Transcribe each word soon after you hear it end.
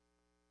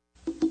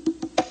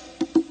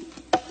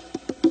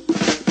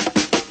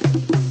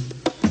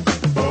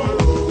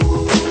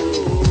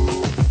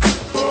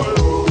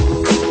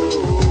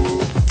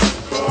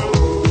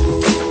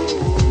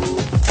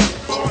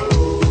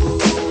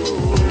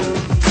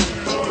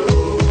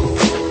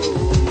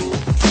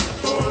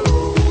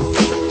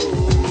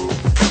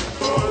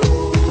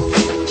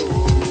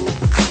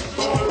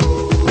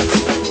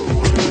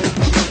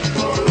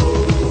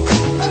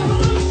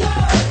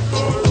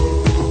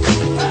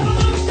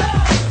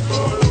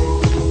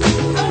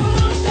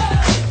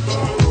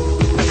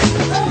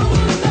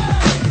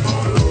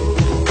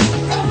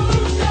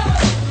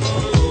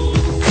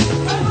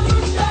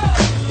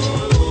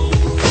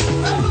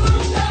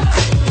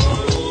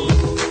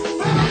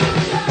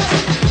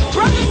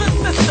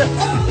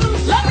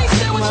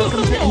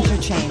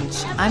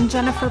I'm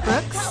Jennifer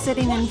Brooks,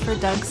 sitting in for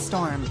Doug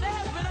Storm.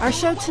 Our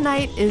show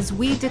tonight is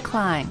We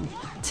Decline.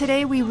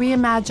 Today we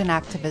reimagine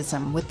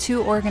activism with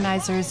two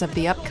organizers of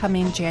the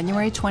upcoming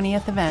January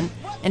 20th event,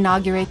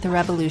 Inaugurate the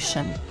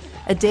Revolution,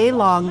 a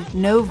day-long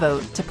no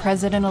vote to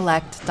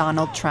President-elect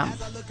Donald Trump.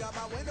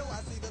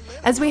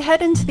 As we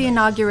head into the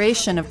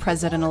inauguration of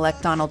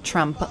President-elect Donald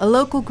Trump, a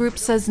local group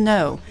says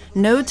no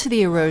to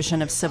the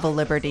erosion of civil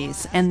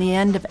liberties and the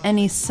end of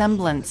any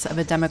semblance of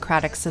a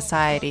democratic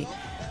society.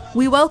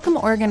 We welcome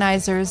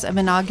organizers of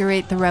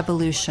Inaugurate the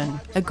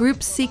Revolution, a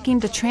group seeking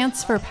to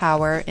transfer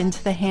power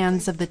into the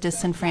hands of the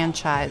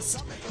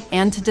disenfranchised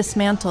and to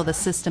dismantle the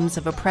systems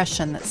of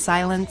oppression that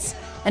silence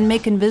and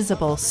make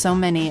invisible so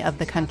many of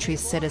the country's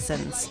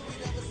citizens.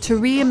 To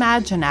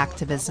reimagine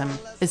activism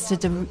is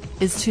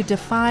to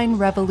define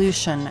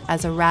revolution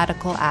as a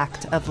radical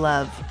act of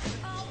love.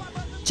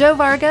 Joe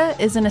Varga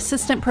is an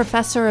assistant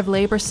professor of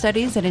labor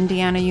studies at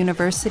Indiana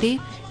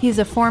University. He's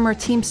a former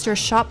Teamster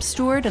shop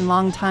steward and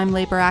longtime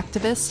labor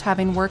activist,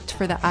 having worked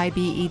for the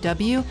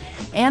IBEW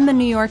and the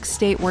New York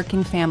State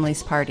Working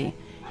Families Party.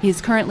 He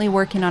is currently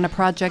working on a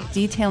project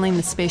detailing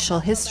the spatial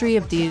history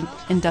of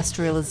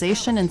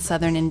deindustrialization in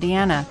southern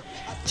Indiana.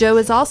 Joe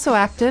is also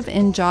active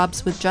in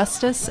Jobs with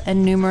Justice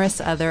and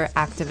numerous other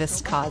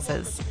activist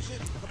causes.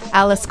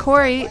 Alice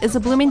Corey is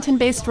a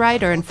Bloomington-based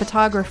writer and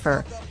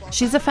photographer.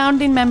 She's a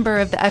founding member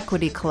of the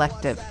Equity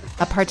Collective,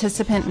 a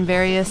participant in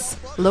various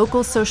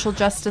local social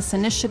justice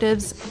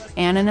initiatives,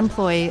 and an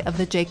employee of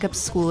the Jacobs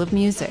School of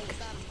Music.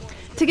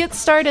 To get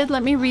started,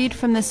 let me read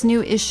from this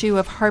new issue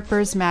of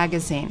Harper's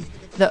Magazine,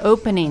 the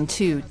opening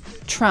to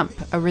Trump,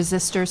 a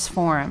Resistors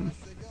Forum.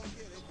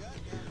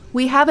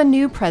 We have a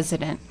new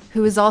president,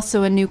 who is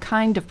also a new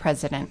kind of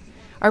president.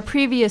 Our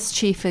previous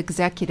chief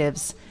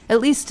executives,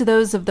 at least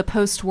those of the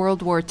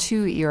post-World War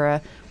II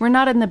era, were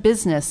not in the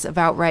business of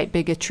outright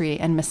bigotry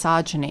and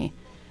misogyny,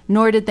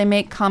 nor did they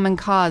make common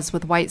cause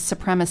with white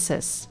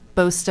supremacists,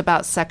 boast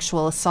about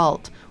sexual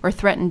assault, or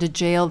threaten to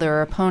jail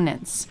their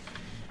opponents.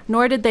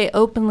 Nor did they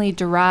openly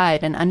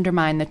deride and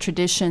undermine the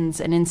traditions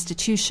and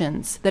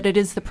institutions that it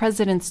is the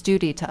president's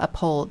duty to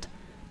uphold.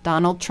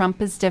 Donald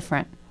Trump is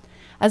different.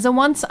 As a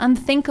once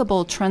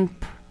unthinkable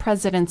Trump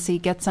presidency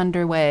gets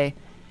underway,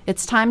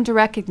 it's time to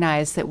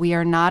recognize that we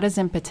are not as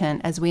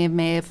impotent as we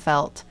may have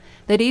felt,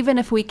 that even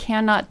if we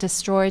cannot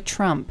destroy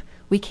Trump,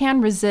 we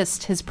can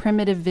resist his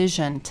primitive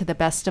vision to the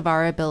best of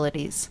our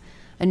abilities.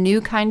 A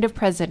new kind of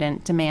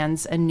president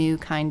demands a new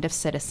kind of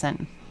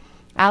citizen.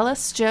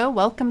 Alice, Joe,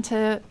 welcome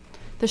to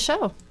the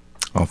show.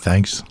 Oh,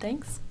 thanks.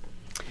 Thanks.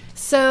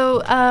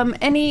 So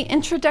any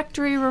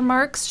introductory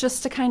remarks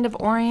just to kind of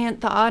orient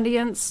the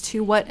audience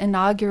to what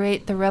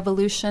Inaugurate the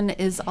Revolution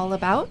is all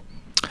about?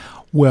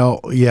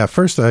 Well, yeah,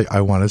 first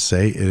I want to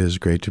say it is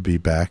great to be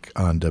back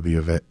on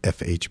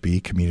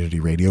WFHB Community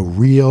Radio,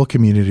 real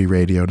community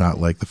radio, not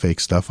like the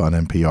fake stuff on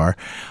NPR.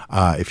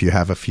 If you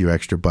have a few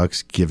extra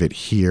bucks, give it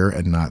here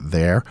and not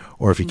there,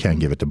 or if you can,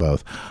 give it to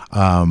both.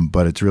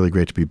 But it's really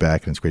great to be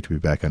back, and it's great to be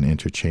back on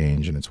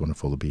Interchange, and it's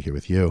wonderful to be here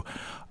with you.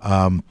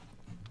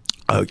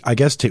 I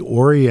guess to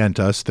orient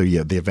us, the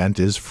event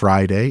is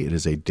Friday. It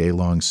is a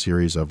day-long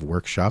series of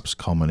workshops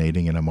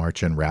culminating in a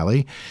march and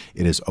rally.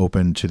 It is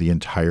open to the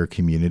entire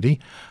community.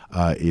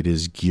 It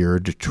is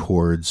geared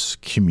towards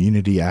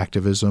community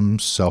activism,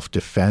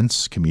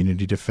 self-defense,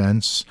 community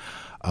defense,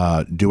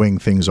 doing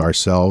things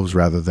ourselves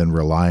rather than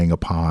relying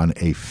upon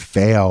a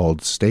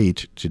failed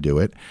state to do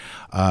it,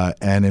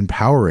 and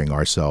empowering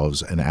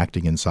ourselves and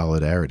acting in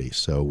solidarity.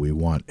 So we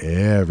want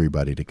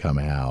everybody to come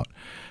out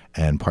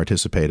and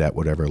participate at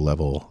whatever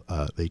level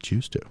they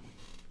choose to.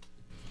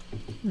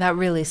 That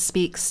really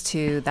speaks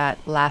to that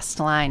last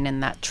line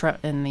in that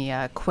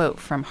the quote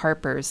from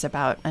Harper's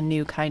about a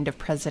new kind of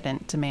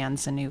president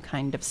demands a new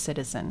kind of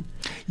citizen.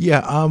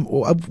 Yeah,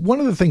 one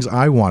of the things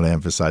I want to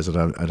emphasize,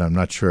 and I'm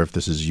not sure if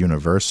this is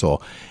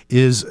universal,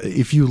 is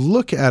if you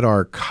look at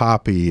our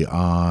copy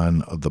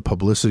on the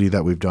publicity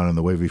that we've done and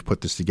the way we've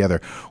put this together,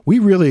 we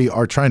really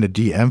are trying to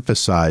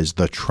de-emphasize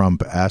the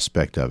Trump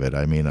aspect of it.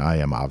 I mean, I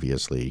am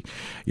obviously,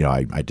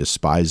 I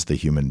despise the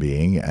human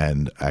being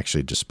and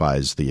actually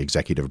despise the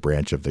executive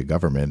branch of the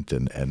government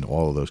and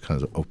all of those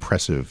kinds of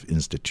oppressive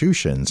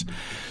institutions.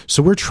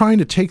 So we're trying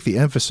to take the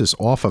emphasis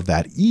off of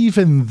that,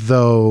 even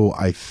though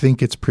I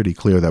think it's pretty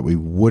clear that we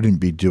wouldn't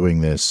be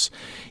doing this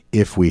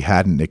if we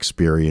hadn't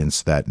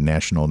experienced that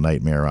national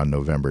nightmare on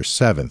November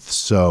 7th.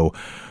 So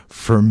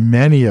for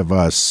many of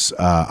us,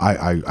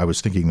 I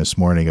was thinking this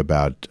morning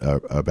about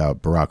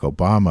Barack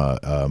Obama,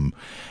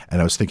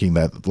 and I was thinking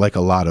that, like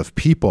a lot of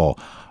people,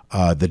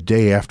 the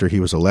day after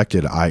he was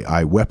elected,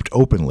 I wept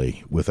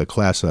openly with a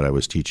class that I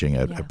was teaching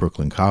at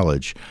Brooklyn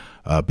College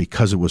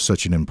because it was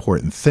such an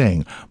important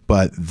thing.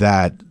 But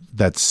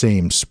that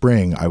same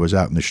spring, I was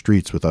out in the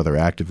streets with other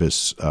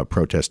activists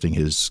protesting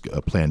his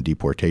planned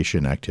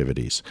deportation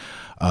activities.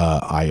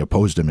 I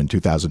opposed him in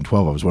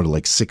 2012. I was one of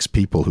like 6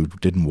 people who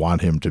didn't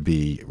want him to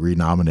be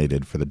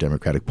renominated for the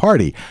Democratic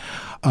Party.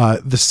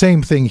 The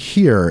same thing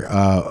here.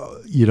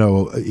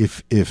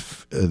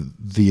 If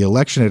the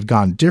election had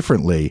gone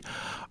differently,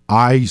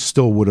 I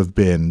still would have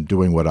been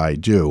doing what I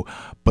do.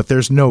 But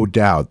there's no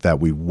doubt that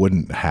we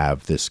wouldn't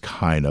have this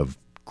kind of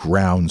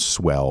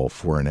groundswell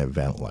for an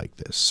event like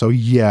this. So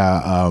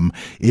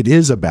it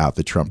is about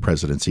the Trump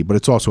presidency, but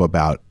it's also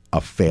about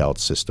a failed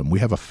system. We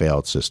have a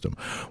failed system.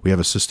 We have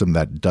a system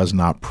that does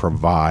not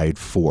provide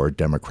for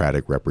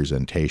democratic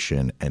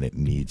representation, and it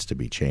needs to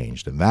be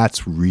changed. And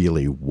that's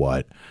really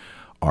what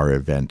our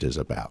event is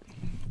about.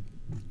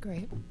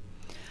 Great.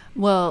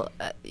 Well,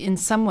 in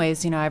some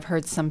ways, I've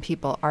heard some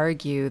people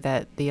argue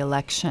that the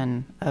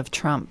election of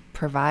Trump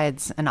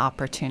provides an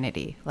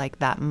opportunity, like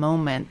that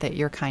moment that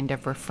you're kind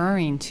of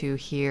referring to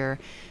here,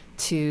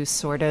 to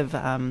sort of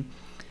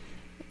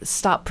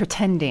stop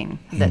pretending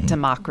that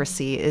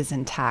democracy is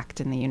intact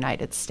in the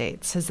United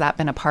States. Has that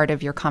been a part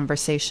of your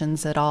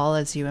conversations at all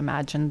as you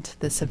imagined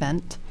this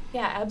event?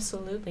 Yeah,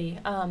 absolutely.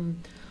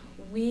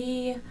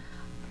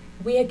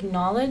 We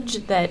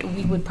acknowledge that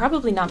we would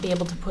probably not be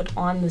able to put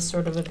on this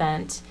sort of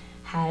event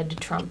had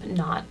Trump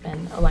not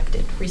been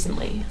elected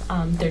recently.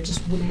 There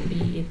just wouldn't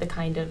be the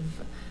kind of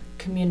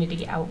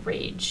community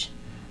outrage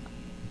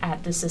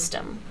at the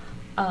system.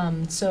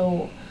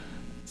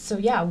 So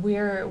yeah,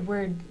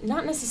 we're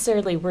not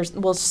necessarily,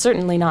 we're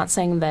certainly not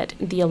saying that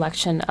the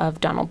election of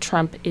Donald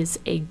Trump is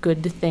a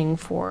good thing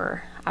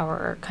for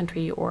our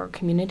country or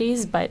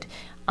communities, but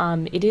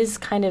it is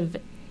kind of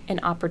an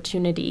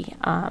opportunity,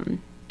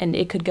 and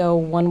it could go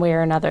one way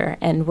or another,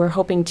 and we're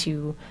hoping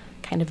to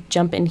kind of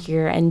jump in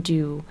here and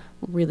do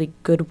really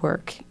good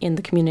work in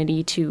the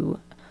community to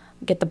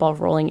get the ball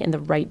rolling in the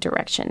right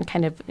direction,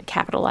 kind of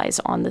capitalize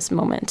on this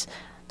moment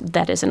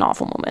that is an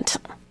awful moment.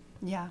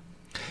 Yeah.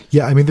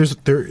 Yeah, I mean,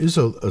 there is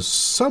a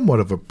somewhat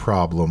of a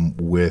problem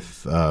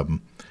with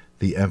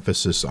the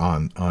emphasis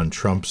on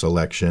Trump's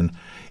election,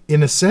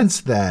 in a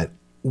sense that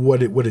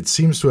what it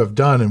seems to have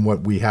done, and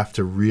what we have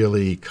to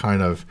really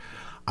kind of,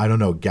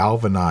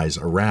 galvanize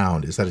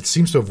around, is that it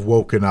seems to have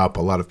woken up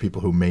a lot of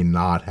people who may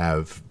not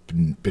have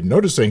been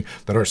noticing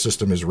that our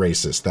system is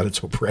racist, that it's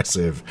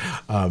oppressive,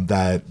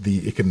 that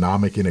the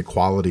economic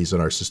inequalities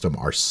in our system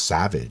are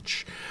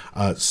savage.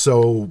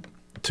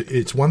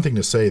 It's one thing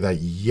to say that,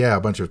 a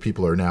bunch of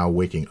people are now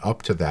waking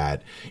up to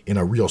that in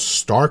a real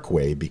stark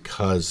way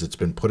because it's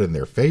been put in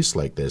their face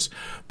like this.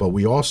 But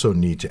we also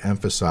need to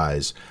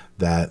emphasize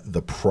that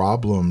the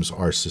problems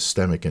are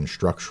systemic and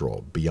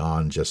structural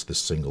beyond just the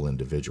single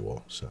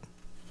individual.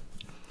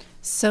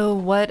 So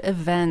what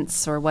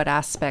events or what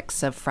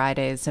aspects of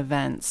Friday's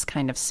events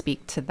kind of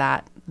speak to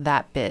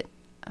that bit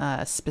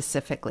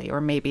specifically,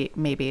 or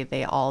maybe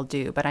they all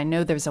do? But I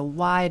know there's a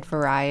wide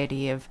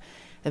variety of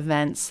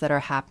events that are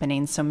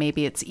happening, so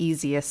maybe it's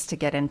easiest to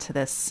get into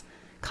this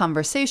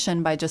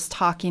conversation by just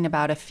talking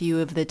about a few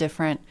of the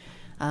different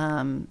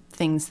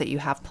things that you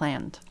have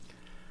planned.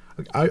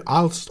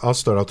 I'll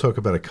start. I'll talk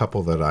about a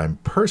couple that I'm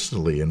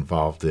personally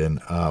involved in.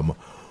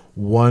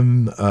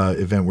 One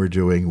event we're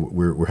doing,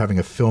 we're having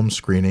a film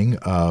screening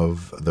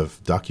of the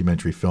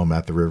documentary film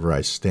At the River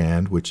I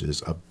Stand, which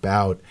is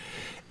about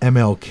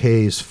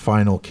MLK's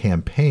final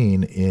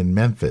campaign in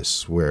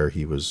Memphis, where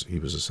he was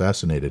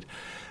assassinated.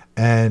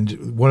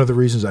 And one of the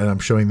reasons, and I'm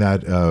showing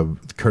that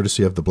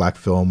courtesy of the Black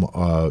Film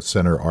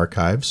Center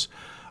Archives.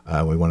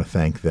 We want to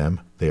thank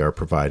them. They are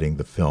providing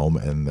the film,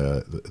 and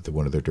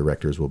one of their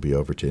directors will be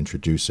over to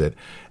introduce it.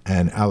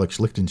 And Alex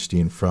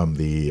Lichtenstein from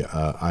the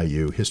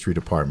IU History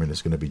Department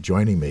is going to be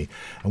joining me.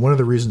 And one of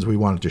the reasons we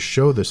wanted to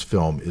show this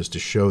film is to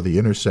show the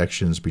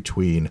intersections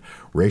between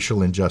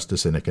racial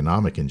injustice and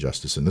economic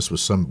injustice. And this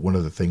was one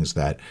of the things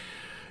that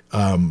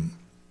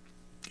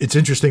it's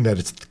interesting that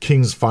it's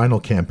King's final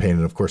campaign,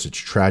 and of course it's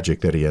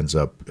tragic that he ends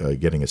up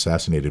getting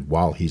assassinated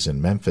while he's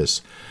in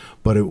Memphis.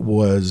 But it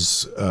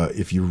was,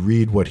 if you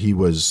read what he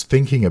was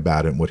thinking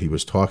about and what he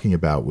was talking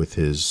about with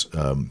his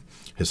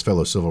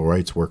fellow civil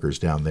rights workers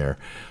down there,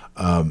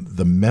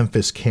 the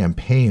Memphis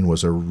campaign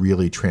was a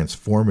really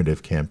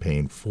transformative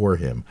campaign for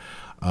him,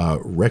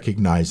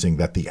 recognizing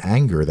that the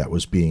anger that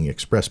was being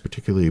expressed,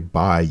 particularly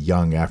by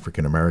young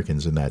African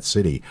Americans in that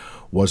city,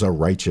 was a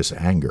righteous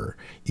anger,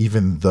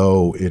 even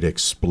though it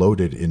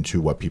exploded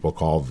into what people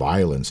call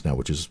violence now,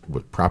 which is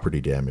property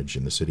damage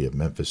in the city of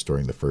Memphis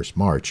during the first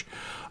march.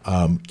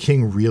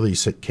 King really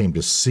came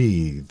to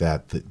see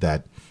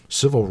that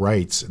civil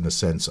rights, in the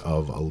sense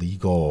of a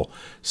legal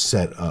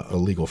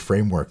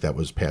framework that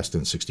was passed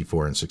in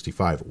 64 and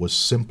 65, was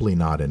simply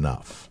not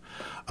enough.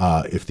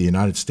 If the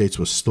United States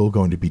was still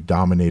going to be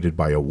dominated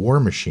by a war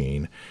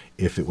machine,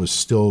 if it was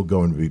still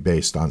going to be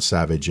based on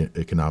savage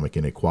economic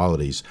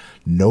inequalities,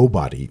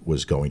 nobody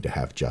was going to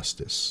have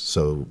justice.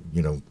 So,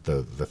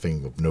 the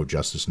thing of no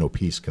justice, no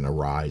peace can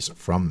arise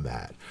from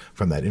that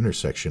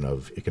intersection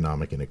of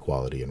economic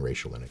inequality and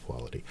racial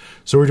inequality.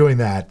 So we're doing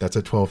that. That's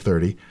at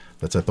 12:30.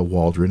 That's at the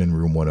Waldron in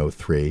room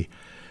 103.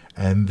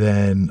 And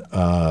then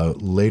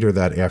later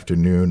that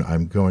afternoon,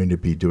 I'm going to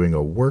be doing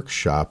a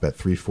workshop at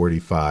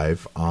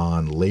 3:45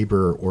 on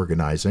labor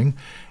organizing.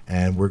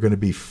 And we're going to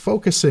be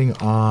focusing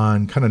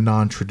on kind of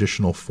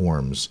non-traditional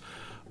forms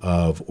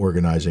of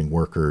organizing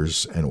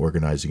workers and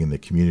organizing in the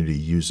community,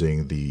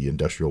 using the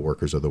industrial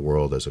workers of the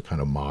world as a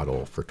kind of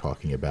model for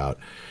talking about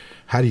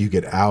how do you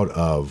get out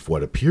of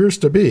what appears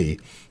to be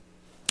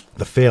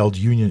the failed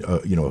union,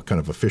 kind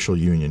of official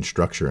union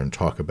structure, and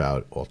talk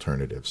about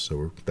alternatives.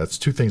 So that's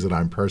two things that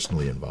I'm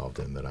personally involved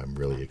in that I'm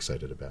really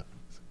excited about.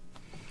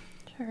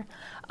 Sure.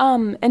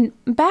 And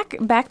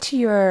back to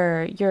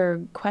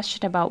your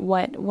question about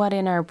what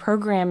in our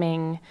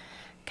programming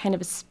kind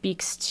of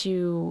speaks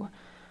to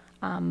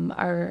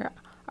our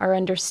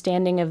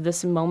understanding of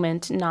this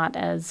moment, not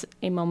as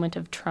a moment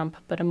of Trump,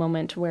 but a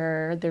moment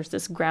where there's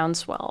this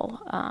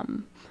groundswell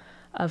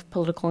of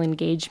political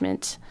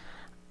engagement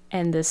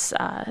and this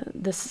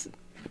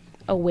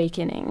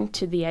awakening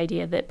to the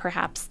idea that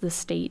perhaps the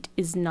state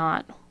is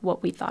not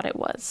what we thought it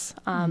was.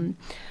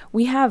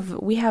 We have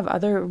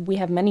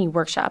many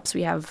workshops.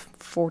 We have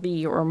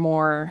 40 or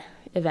more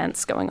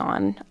events going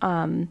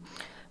on,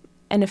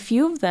 and a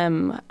few of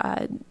them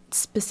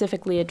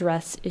specifically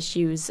address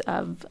issues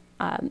of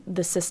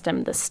the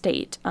system, the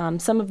state.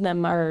 Some of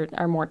them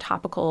are more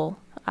topical,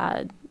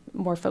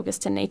 more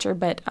focused in nature,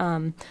 but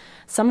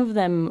some of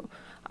them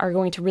are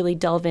going to really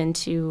delve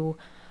into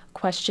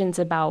questions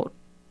about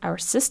our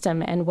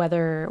system and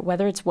whether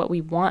it's what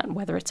we want,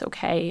 whether it's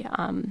okay.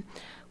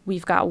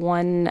 We've got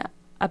one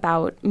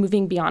about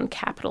moving beyond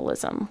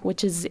capitalism,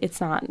 which is it's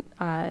not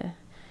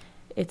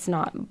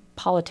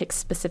politics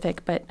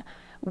specific, but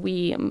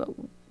we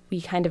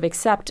kind of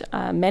accept,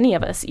 many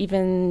of us,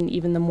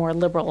 even the more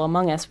liberal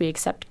among us, we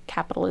accept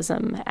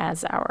capitalism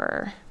as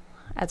our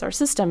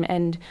system.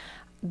 And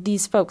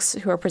these folks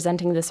who are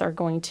presenting this are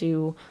going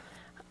to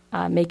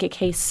make a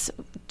case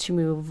to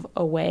move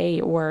away,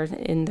 or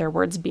in their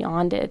words,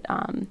 beyond it,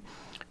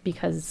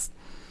 because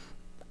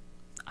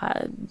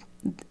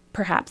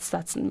perhaps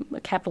that's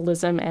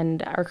capitalism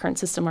and our current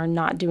system are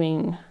not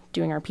doing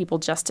our people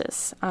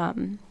justice.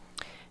 And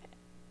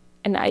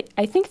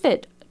I think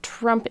that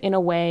Trump, in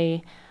a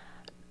way,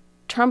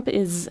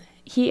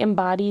 he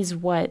embodies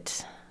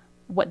what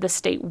the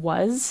state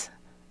was,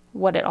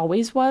 what it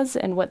always was,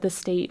 and what the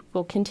state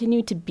will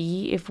continue to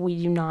be if we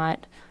do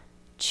not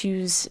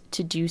choose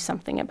to do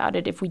something about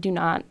it, if we do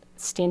not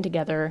stand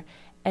together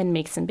and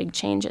make some big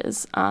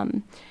changes.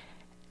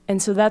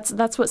 And so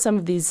that's what some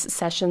of these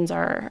sessions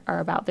are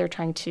about. They're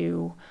trying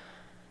to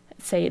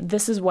say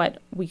this is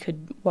what we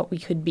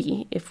could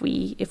be if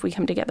we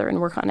come together and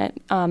work on it.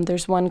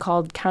 There's one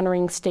called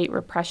Countering State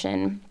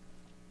Repression,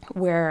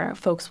 where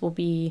folks will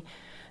be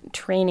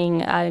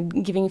training,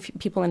 giving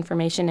people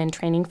information and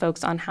training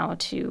folks on how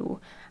to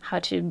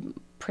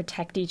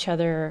protect each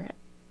other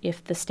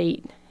if the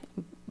state,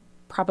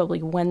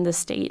 probably when the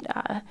state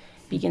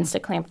begins to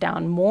clamp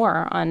down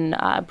more on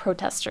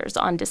protesters,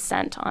 on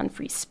dissent, on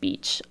free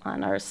speech,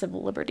 on our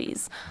civil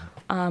liberties.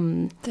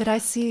 Did I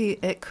see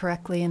it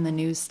correctly in the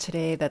news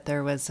today that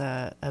there was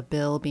a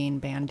bill being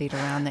bandied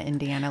around the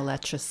Indiana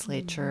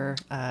legislature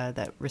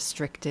that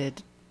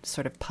restricted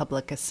sort of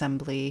public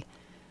assembly?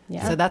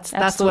 Yeah, so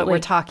that's what we're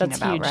talking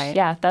about, huge. Right?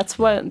 Yeah, that's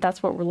what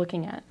we're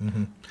looking at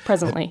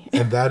presently.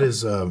 And that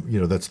is,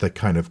 that's the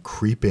kind of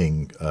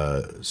creeping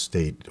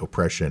state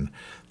oppression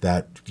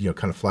that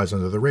kind of flies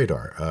under the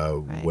radar.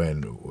 Right.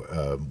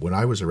 When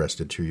I was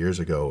arrested 2 years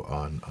ago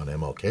on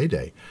MLK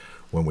Day,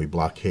 when we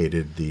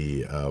blockaded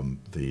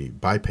the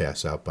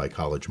bypass out by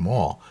College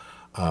Mall,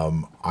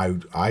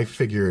 I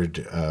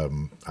figured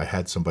I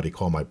had somebody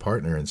call my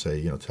partner and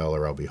say, tell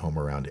her I'll be home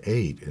around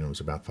 8, and it was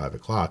about 5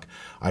 o'clock.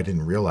 I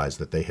didn't realize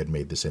that they had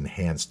made this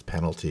enhanced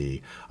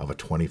penalty of a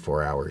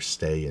 24-hour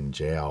stay in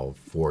jail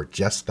for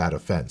just that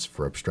offense,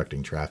 for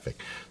obstructing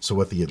traffic. So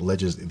what the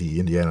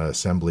Indiana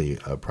Assembly,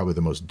 probably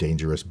the most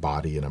dangerous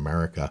body in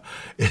America,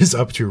 is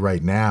up to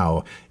right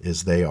now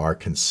is they are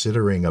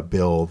considering a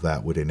bill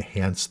that would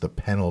enhance the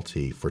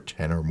penalty for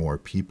 10 or more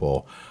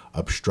people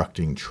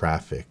obstructing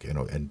traffic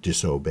and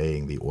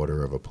disobeying the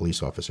order of a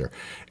police officer.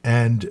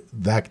 And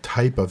that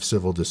type of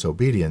civil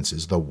disobedience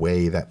is the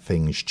way that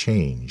things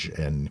change.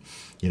 And,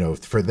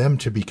 for them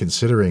to be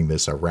considering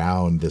this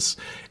around this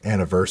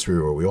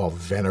anniversary where we all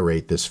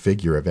venerate this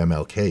figure of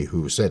MLK,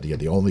 who said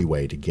the only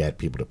way to get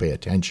people to pay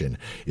attention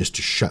is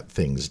to shut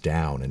things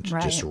down and to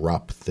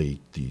disrupt the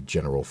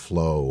general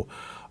flow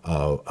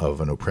of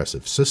an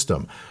oppressive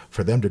system.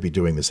 For them to be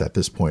doing this at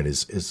this point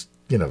is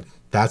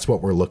that's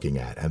what we're looking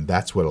at. And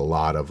that's what a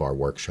lot of our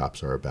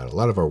workshops are about. A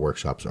lot of our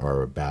workshops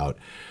are about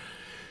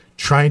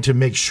trying to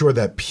make sure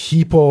that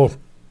people,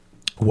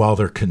 while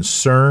they're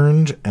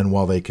concerned and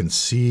while they can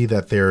see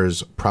that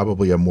there's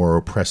probably a more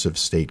oppressive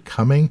state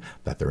coming,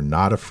 that they're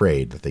not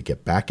afraid, that they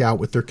get back out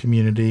with their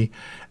community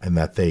and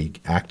that they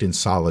act in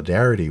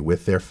solidarity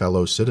with their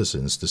fellow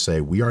citizens to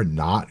say, we are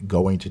not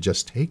going to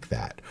just take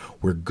that.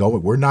 We're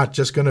not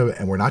just going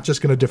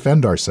to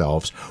defend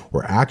ourselves.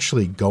 We're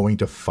actually going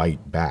to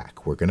fight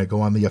back. We're going to go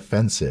on the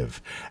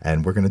offensive,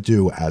 and we're going to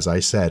do, as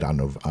I said on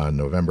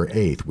November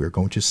 8th, we're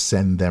going to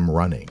send them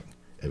running.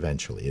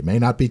 eventually. It may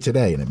not be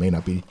today and it may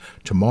not be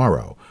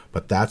tomorrow,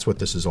 but that's what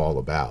this is all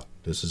about.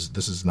 This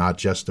is not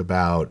just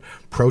about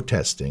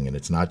protesting, and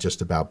it's not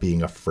just about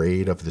being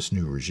afraid of this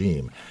new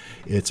regime.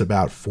 It's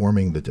about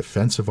forming the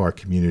defense of our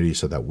community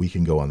so that we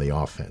can go on the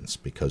offense,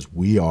 because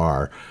we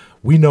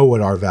know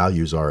what our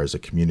values are as a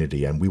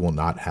community, and we will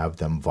not have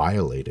them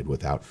violated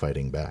without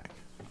fighting back.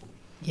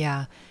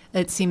 Yeah,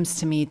 it seems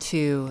to me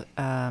too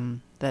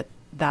that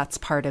that's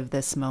part of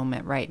this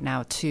moment right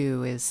now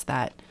too, is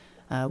that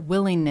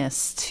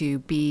willingness to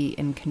be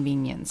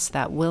inconvenienced,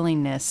 that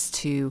willingness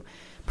to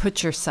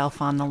put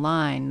yourself on the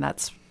line.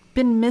 That's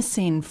been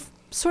missing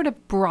sort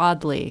of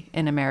broadly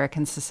in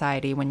American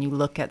society when you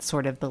look at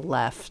sort of the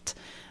left.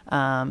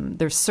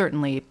 There's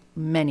certainly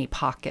many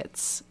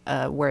pockets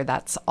where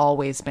that's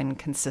always been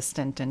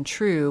consistent and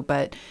true.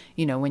 But,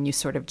 when you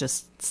sort of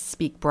just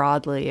speak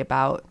broadly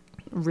about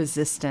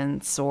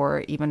resistance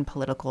or even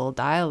political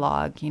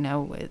dialogue,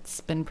 it's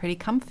been pretty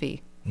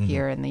comfy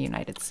here in the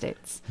United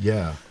States.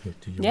 Yeah.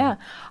 Yeah.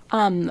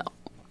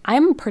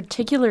 I'm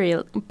particularly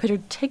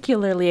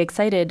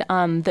excited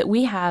that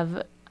we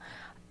have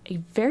a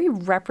very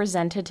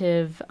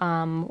representative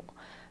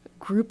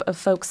group of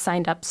folks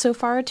signed up so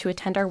far to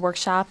attend our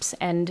workshops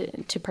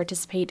and to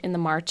participate in the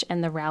march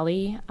and the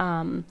rally.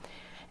 And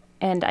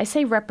I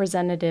say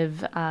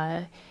representative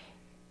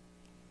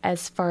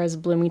as far as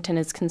Bloomington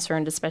is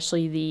concerned,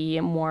 especially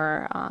the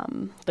more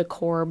the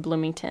core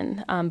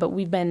Bloomington. But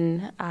we've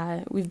been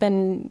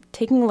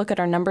taking a look at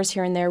our numbers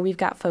here and there. We've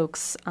got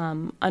folks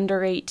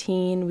under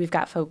 18. We've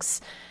got folks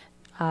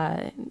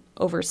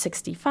over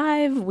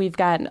 65. We've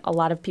got a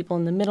lot of people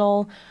in the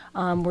middle.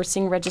 We're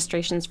seeing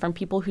registrations from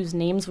people whose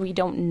names we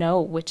don't know,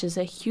 which is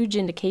a huge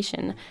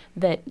indication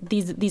that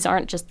these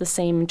aren't just the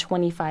same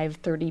 25,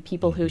 30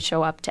 people who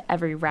show up to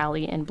every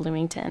rally in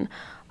Bloomington.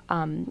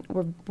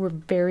 We're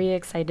very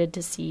excited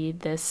to see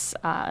this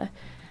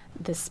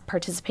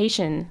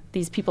participation,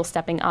 these people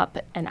stepping up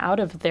and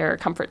out of their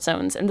comfort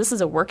zones. And this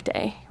is a work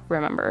day,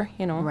 remember,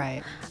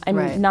 Right. I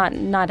mean,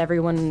 not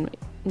everyone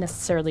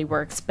necessarily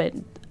works, but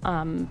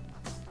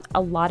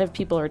a lot of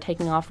people are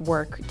taking off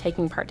work,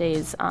 taking part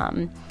days.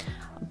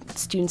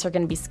 Students are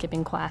going to be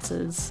skipping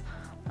classes.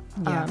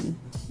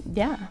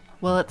 Yeah.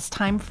 Well, it's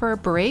time for a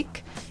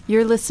break.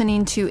 You're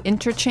listening to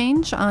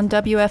Interchange on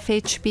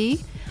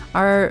WFHB.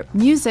 Our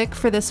music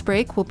for this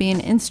break will be an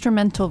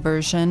instrumental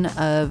version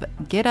of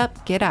Get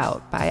Up, Get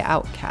Out by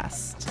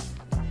Outkast.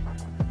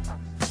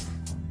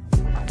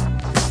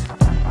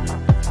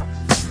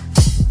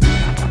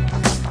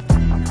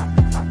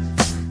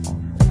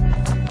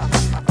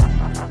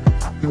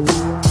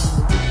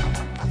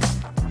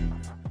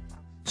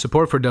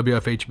 Support for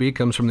WFHB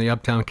comes from the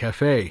Uptown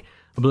Cafe,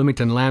 a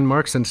Bloomington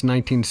landmark since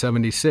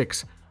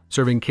 1976,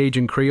 serving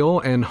Cajun Creole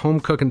and home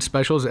cooking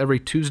specials every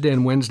Tuesday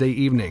and Wednesday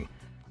evening.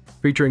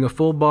 Featuring a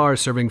full bar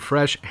serving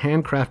fresh,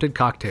 handcrafted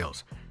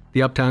cocktails.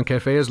 The Uptown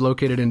Cafe is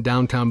located in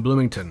downtown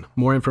Bloomington.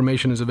 More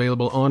information is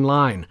available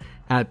online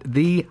at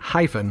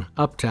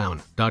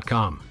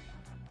the-uptown.com.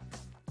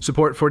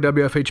 Support for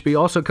WFHB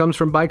also comes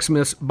from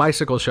Bikesmith's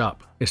Bicycle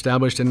Shop.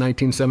 Established in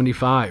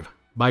 1975,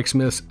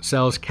 Bikesmith's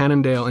sells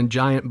Cannondale and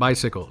Giant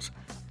bicycles.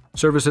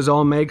 Services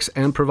all makes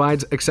and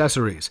provides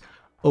accessories.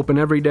 Open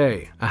every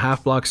day, a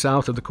half block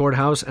south of the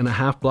courthouse and a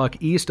half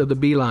block east of the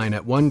B-Line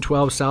at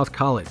 112 South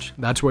College.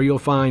 That's where you'll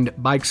find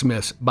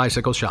Bikesmith's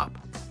Bicycle Shop.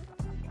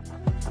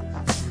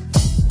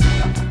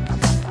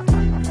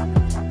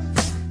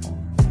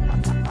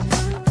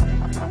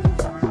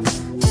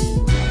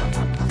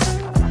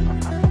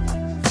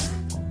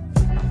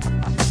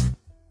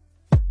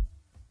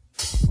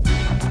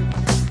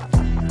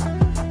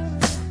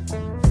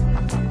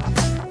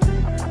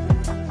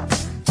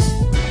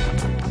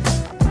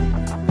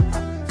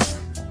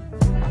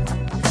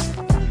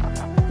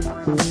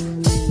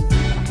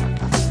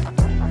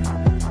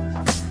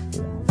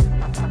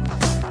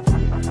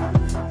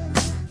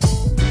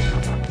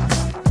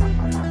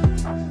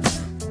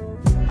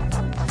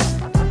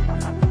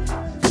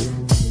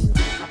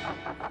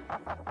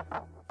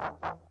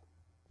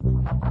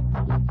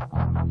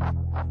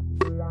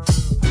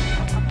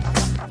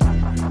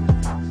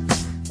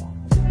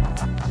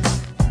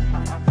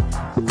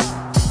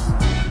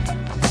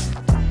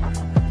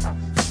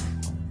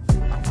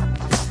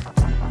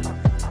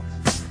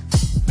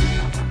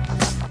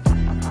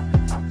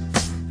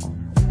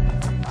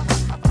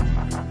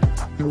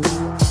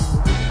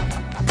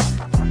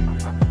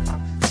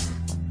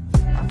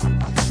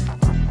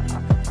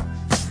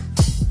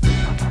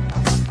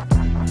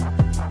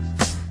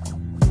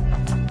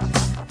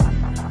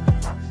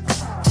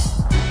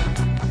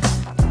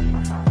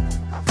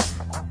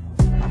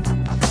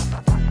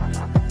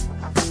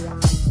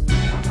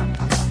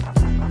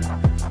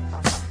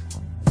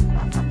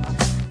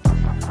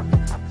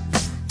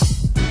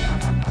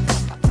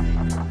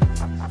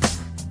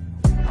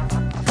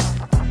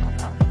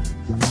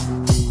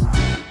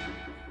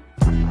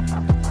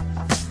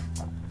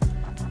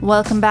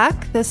 Welcome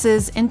back. This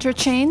is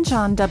Interchange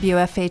on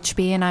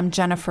WFHB, and I'm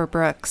Jennifer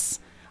Brooks.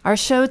 Our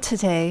show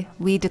today,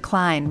 We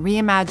Decline,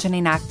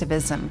 Reimagining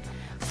Activism,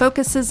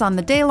 focuses on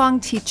the day-long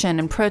teach-in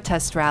and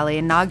protest rally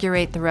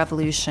Inaugurate the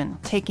Revolution,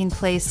 taking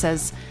place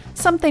as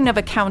something of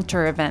a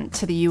counter-event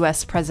to the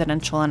U.S.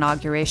 presidential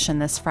inauguration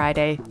this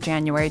Friday,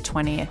 January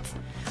 20th.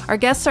 Our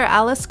guests are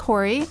Alice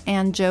Corey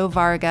and Joe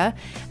Varga,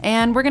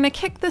 and we're going to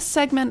kick this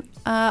segment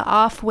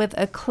off with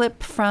a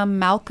clip from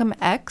Malcolm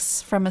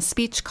X from a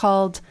speech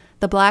called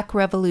The Black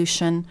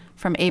Revolution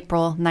from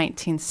April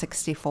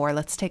 1964.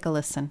 Let's take a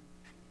listen.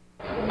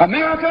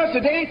 America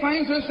today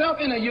finds herself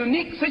in a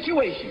unique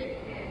situation.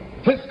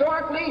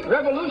 Historically,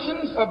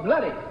 revolutions are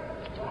bloody.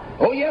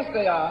 Oh, yes,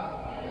 they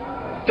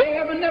are. They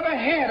have never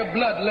had a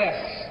bloodless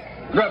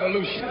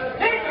revolution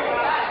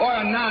or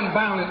a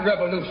nonviolent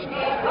revolution.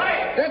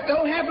 That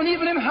don't happen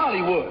even in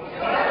Hollywood.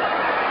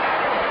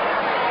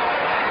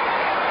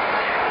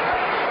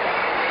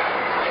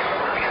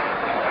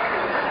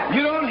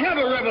 You don't have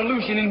a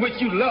revolution in which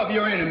you love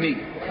your enemy.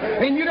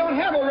 And you don't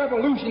have a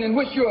revolution in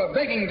which you are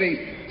begging the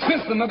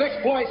system of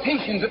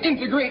exploitation to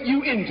integrate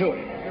you into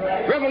it.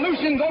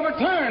 Revolutions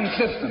overturn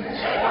systems.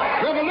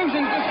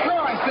 Revolutions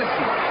destroy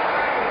systems.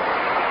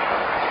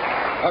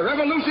 A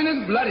revolution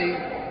is bloody.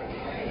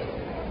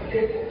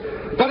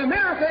 But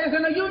America is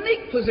in a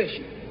unique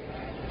position.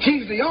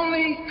 She's the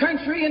only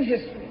country in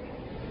history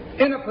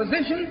in a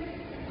position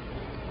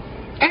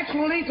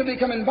actually to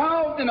become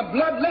involved in a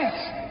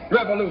bloodless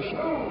revolution.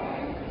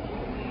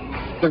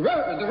 The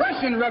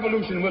Russian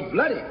Revolution was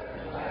bloody.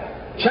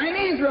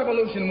 Chinese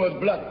Revolution was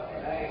bloody.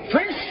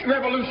 French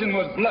Revolution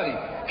was bloody.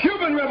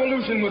 Cuban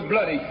Revolution was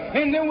bloody.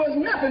 And there was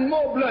nothing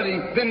more bloody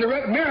than the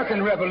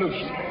American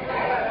Revolution.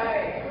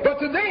 But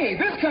today,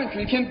 this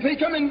country can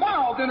become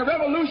involved in a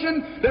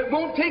revolution that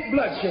won't take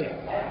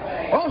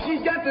bloodshed. All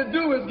she's got to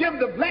do is give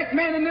the black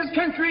man in this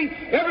country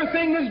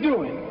everything he's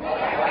doing.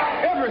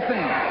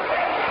 Everything.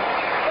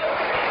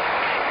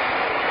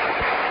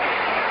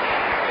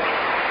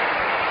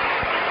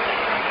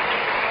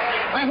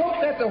 I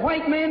hope that the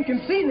white man can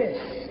see this,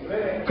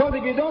 because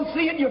if you don't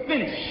see it, you're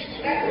finished.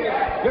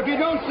 If you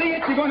don't see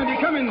it, you're going to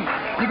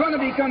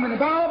become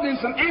involved in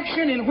some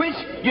action in which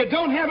you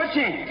don't have a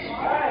chance.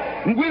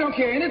 And we don't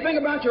care anything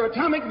about your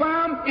atomic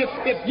bomb.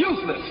 It's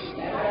useless,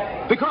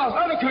 because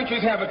other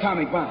countries have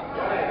atomic bombs.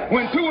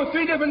 When 2 or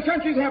 3 different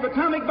countries have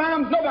atomic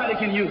bombs, nobody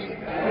can use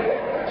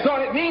it. So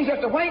it means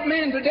that the white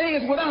man today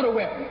is without a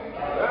weapon.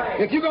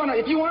 If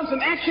you want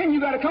some action,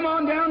 you got to come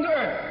on down to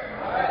earth.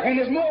 And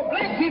there's more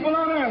black people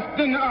on earth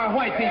than there are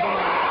white people on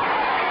earth.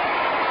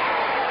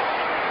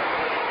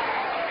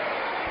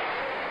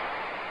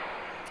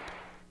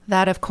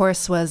 That, of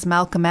course, was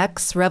Malcolm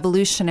X,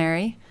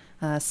 revolutionary,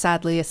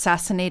 sadly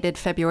assassinated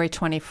February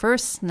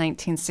 21st,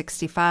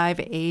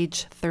 1965,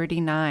 age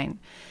 39.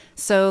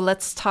 So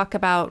let's talk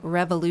about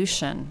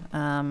revolution.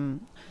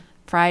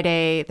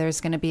 Friday,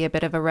 there's going to be a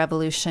bit of a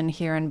revolution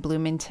here in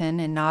Bloomington,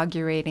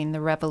 inaugurating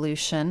the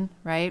revolution,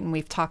 right? And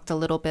we've talked a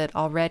little bit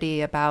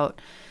already about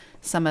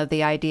some of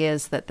the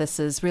ideas that this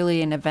is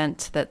really an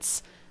event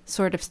that's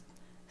sort of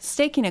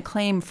staking a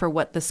claim for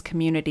what this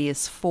community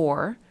is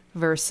for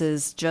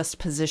versus just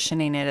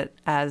positioning it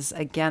as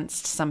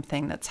against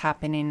something that's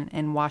happening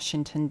in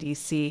Washington,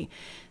 D.C.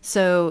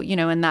 So,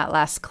 in that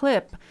last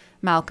clip,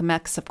 Malcolm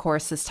X, of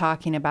course, is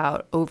talking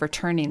about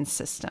overturning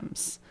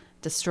systems,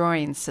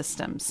 destroying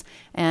systems.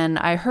 And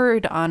I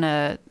heard on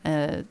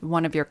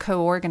one of your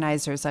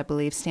co-organizers, I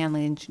believe,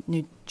 Stanley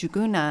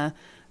Njuguna,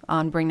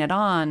 on Bring It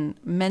On,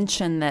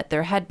 mentioned that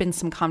there had been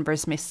some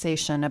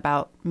conversation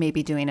about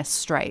maybe doing a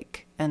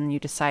strike, and you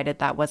decided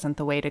that wasn't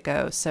the way to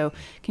go. So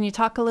can you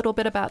talk a little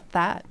bit about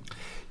that?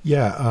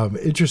 Yeah,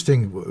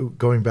 interesting.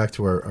 Going back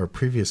to our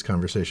previous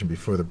conversation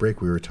before the break,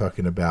 we were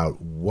talking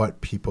about what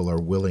people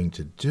are willing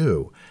to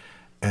do.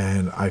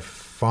 And I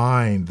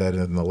find that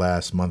in the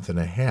last month and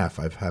a half,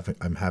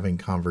 I'm having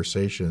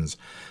conversations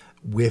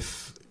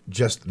with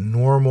just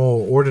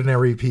normal,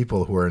 ordinary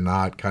people who are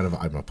not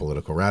I'm a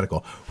political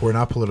radical, who are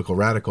not political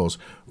radicals.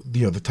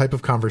 The type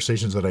of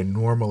conversations that I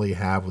normally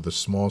have with a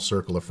small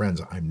circle of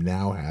friends, I'm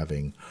now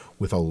having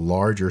with a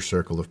larger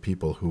circle of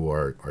people who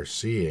are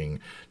seeing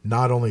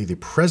not only the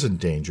present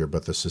danger,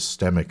 but the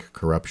systemic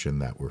corruption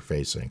that we're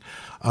facing.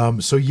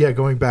 So yeah,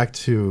 going back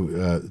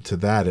to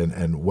that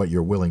and what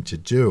you're willing to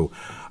do.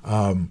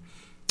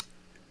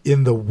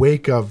 In the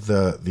wake of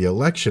the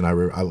election, I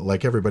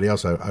like everybody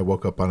else, I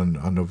woke up on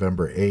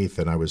November 8th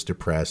and I was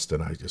depressed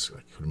and I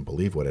couldn't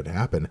believe what had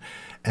happened.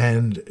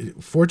 And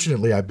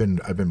fortunately, I've been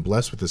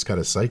blessed with this kind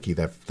of psyche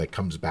that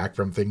comes back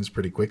from things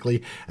pretty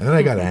quickly. And then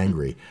I got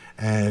angry,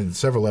 and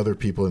several other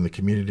people in the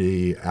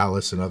community,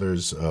 Alice and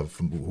others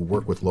who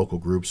work with local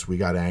groups, we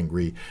got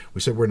angry.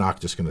 We said, we're not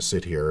just going to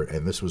sit here.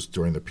 And this was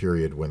during the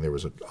period when there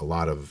was a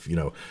lot of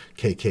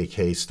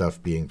KKK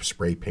stuff being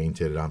spray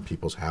painted on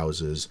people's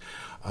houses.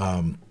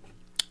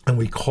 And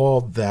we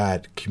called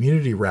that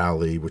community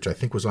rally, which I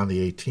think was on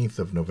the 18th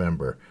of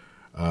November,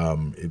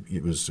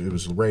 It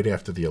was right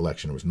after the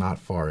election. It was not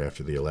far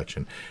after the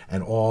election.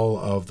 And all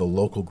of the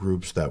local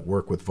groups that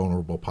work with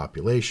vulnerable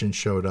populations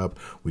showed up.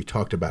 We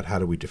talked about how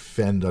do we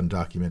defend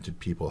undocumented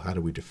people? How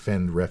do we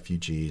defend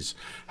refugees?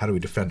 How do we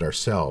defend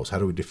ourselves? How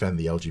do we defend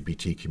the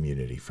LGBT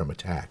community from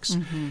attacks?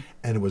 Mm-hmm.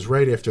 And it was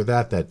right after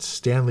that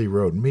Stanley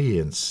wrote me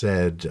and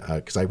said,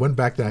 because I went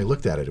back and I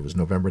looked at it. It was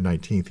November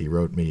 19th. He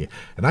wrote me,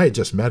 and I had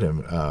just met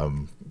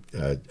him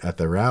at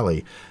the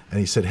rally, and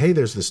he said, hey,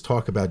 there's this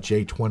talk about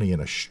J20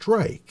 and a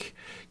strike.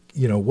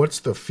 What's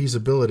the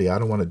feasibility? I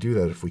don't want to do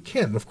that if we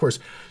can't. And of course,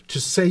 to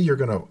say you're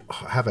going to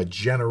have a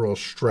general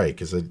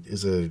strike is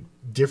a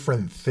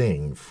different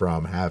thing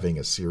from having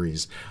a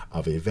series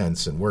of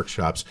events and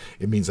workshops.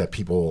 It means that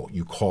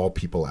you call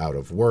people out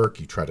of work,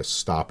 you try to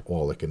stop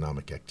all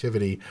economic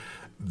activity.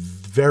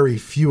 Very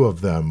few of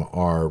them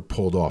are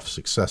pulled off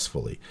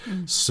successfully.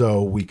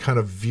 So we kind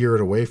of veered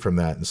away from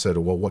that and said,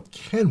 well, what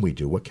can we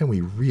do? What can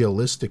we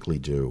realistically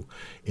do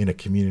in a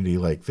community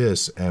like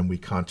this? And we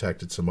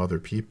contacted some other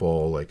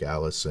people like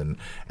Alice and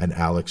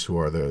Alex, who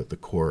are the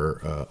core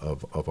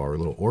of our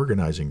little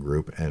organizing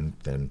group, and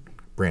then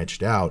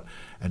branched out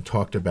and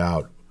talked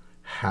about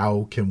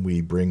how can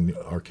we bring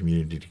our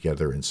community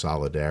together in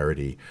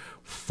solidarity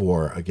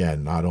for,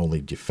 again, not only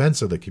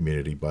defense of the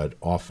community, but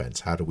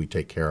offense. How do we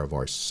take care of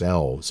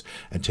ourselves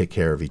and take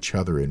care of each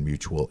other in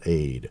mutual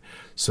aid?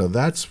 So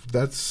that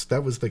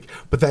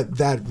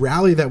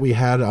rally that we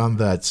had on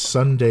that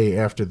Sunday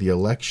after the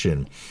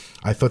election,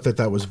 I thought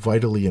that was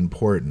vitally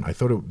important. I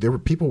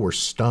thought people were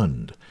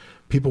stunned.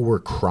 People were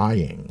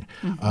crying.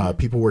 Mm-hmm.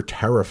 People were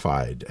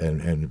terrified,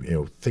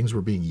 and things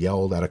were being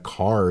yelled out of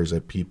cars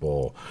at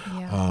people.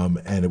 Yeah.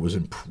 And it was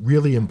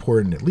really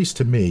important, at least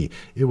to me.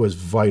 It was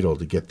vital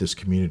to get this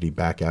community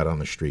back out on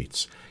the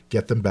streets,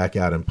 get them back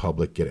out in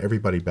public, get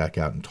everybody back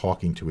out and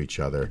talking to each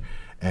other.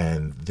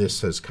 And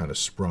this has kind of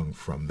sprung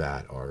from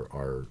that.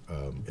 Our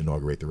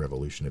Inaugurate the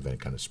Revolution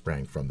event kind of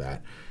sprang from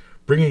that,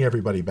 bringing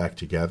everybody back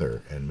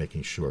together and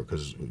making sure,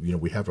 because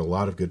we have a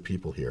lot of good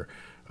people here.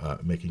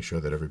 Making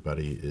sure that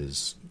everybody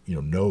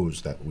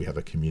knows that we have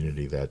a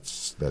community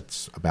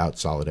that's about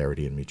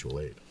solidarity and mutual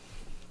aid.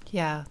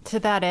 Yeah, to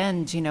that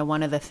end,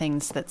 one of the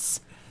things that's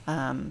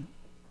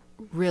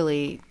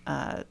really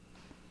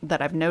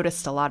that I've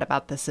noticed a lot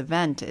about this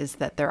event is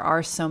that there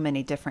are so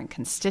many different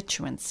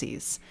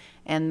constituencies,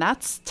 and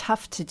that's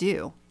tough to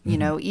do.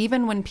 Mm-hmm.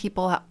 Even when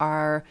people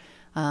are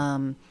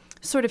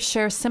sort of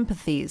share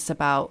sympathies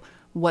about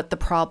what the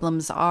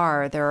problems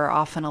are, there are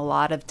often a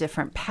lot of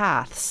different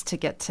paths to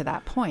get to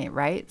that point,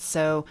 right?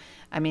 So,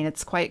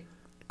 it's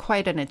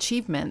quite an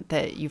achievement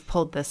that you've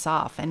pulled this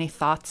off. Any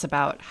thoughts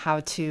about how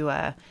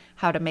to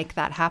make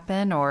that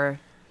happen, or?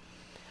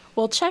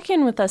 Well, check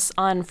in with us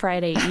on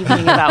Friday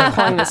evening about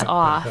pulling this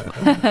off.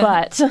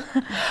 But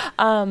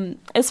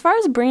as far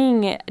as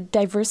bringing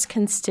diverse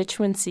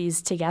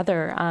constituencies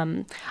together,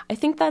 I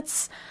think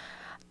that's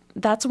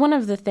one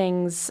of the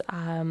things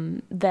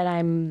that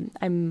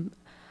I'm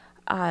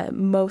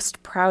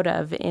most proud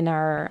of in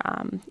our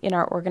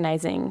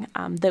organizing,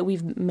 that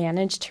we've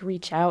managed to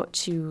reach out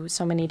to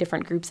so many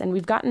different groups, and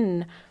we've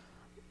gotten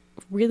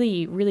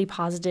really, really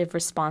positive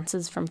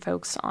responses from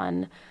folks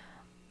on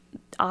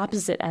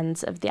opposite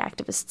ends of the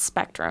activist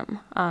spectrum.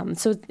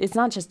 So it's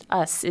not just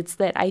us. It's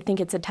that I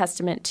think it's a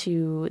testament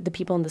to the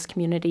people in this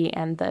community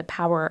and the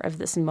power of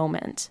this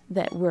moment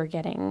that we're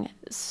getting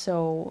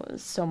so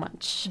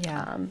much.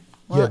 Yeah.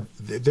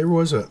 There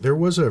was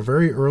a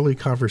very early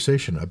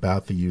conversation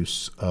about the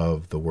use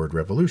of the word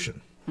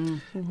revolution.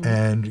 Mm-hmm.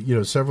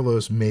 And, several of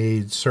us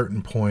made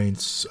certain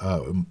points,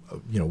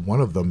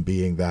 one of them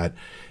being that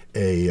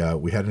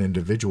we had an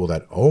individual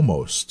that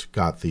almost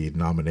got the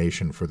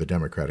nomination for the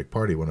Democratic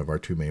Party, one of our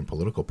two main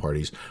political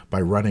parties, by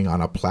running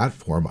on a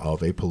platform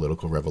of a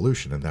political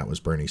revolution, and that was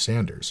Bernie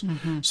Sanders.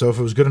 Mm-hmm. So if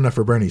it was good enough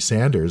for Bernie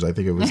Sanders, I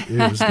think it was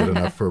good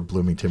enough for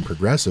Bloomington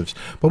progressives.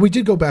 But we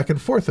did go back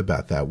and forth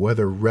about that,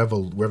 whether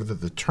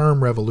the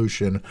term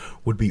revolution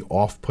would be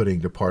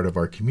off-putting to part of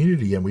our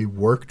community, and we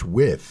worked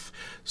with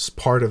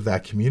part of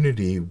that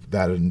community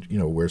that,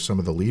 where some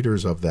of the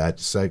leaders of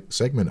that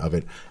segment of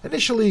it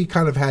initially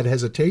kind of had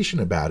hesitation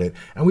about it,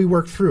 and we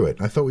worked through it.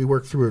 I thought we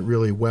worked through it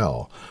really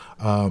well,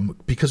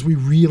 because we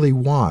really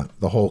want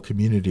the whole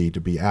community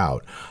to be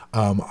out.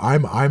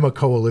 I'm a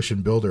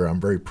coalition builder. I'm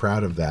very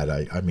proud of that.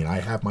 I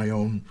have my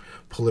own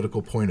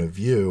political point of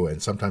view,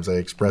 and sometimes I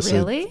express it.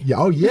 Really? Yeah.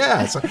 Oh,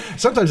 yeah.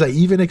 Sometimes I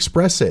even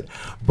express it.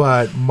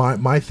 But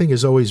my thing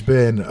has always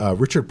been,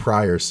 Richard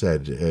Pryor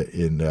said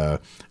in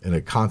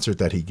a concert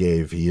that he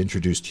gave, he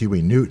introduced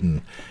Huey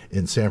Newton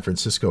in San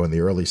Francisco in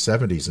the early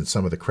 70s, and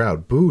some of the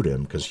crowd booed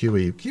him because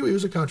Huey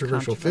was a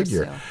controversial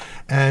figure.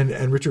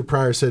 And Richard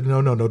Pryor said,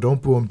 no,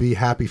 don't boo him, be be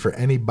happy for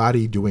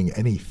anybody doing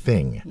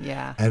anything.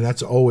 Yeah. And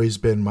that's always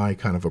been my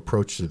kind of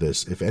approach to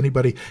this. If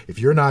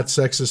you're not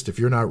sexist, if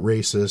you're not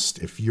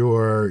racist, if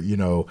you're,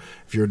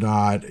 if you're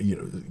not,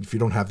 if you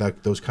don't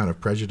have those kind of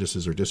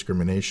prejudices or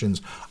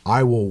discriminations,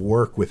 I will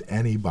work with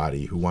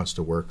anybody who wants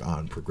to work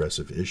on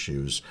progressive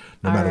issues,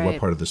 no matter what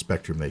part of the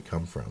spectrum they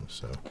come from.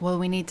 So. Well,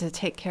 we need to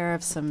take care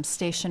of some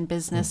station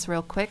business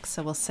real quick,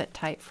 so we'll sit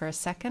tight for a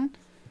second.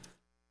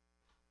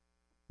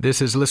 This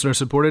is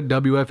listener-supported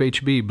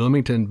WFHB,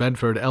 Bloomington,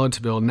 Bedford,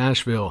 Ellettsville,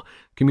 Nashville,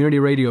 community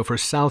radio for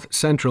South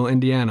Central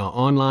Indiana,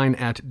 online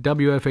at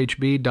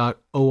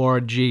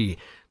wfhb.org. The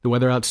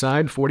weather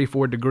outside,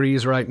 44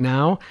 degrees right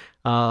now,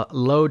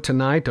 low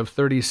tonight of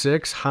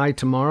 36, high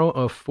tomorrow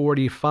of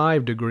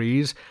 45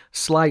 degrees,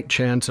 slight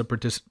chance of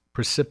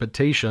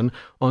precipitation.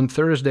 On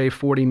Thursday,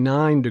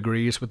 49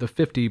 degrees with a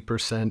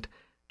 50%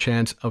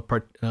 chance of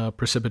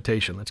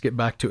precipitation. Let's get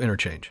back to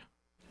Interchange.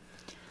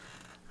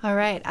 All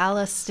right,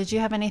 Alice, did you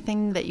have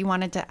anything that you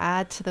wanted to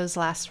add to those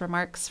last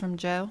remarks from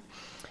Joe?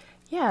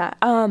 Yeah,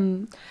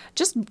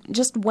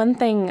 just one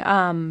thing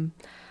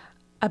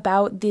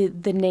about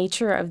the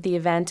nature of the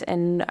event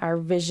and our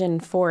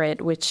vision for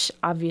it, which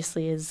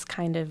obviously is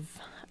kind of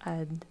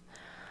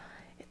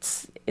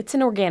it's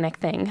an organic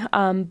thing.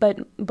 But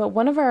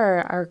one of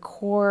our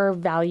core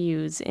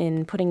values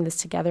in putting this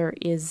together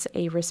is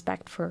a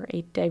respect for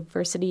a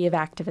diversity of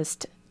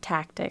activist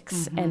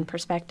tactics and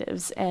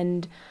perspectives.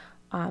 And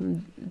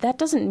that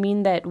doesn't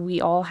mean that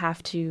we all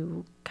have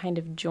to kind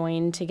of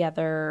join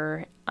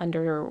together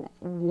under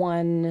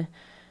one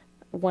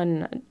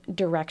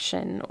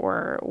direction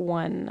or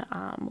one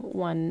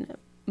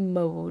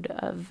mode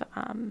of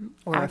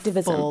or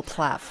activism. A full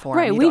platform.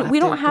 Right. We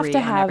don't have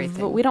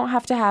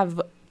to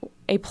have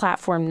a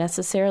platform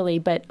necessarily,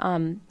 but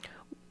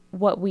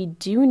what we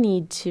do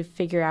need to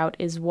figure out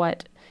is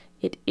what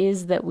it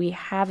is that we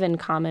have in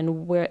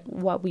common,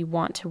 what we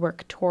want to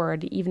work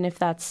toward, even if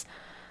that's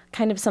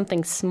kind of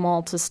something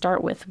small to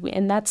start with.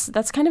 And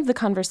that's kind of the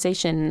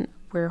conversation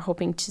we're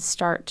hoping to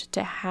start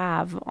to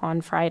have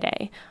on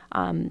Friday.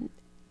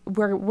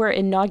 We're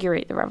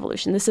inaugurate the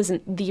revolution. This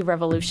isn't the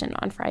revolution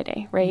on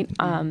Friday, right?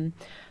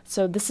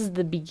 So this is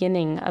the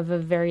beginning of a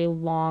very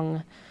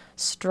long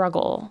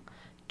struggle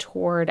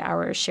toward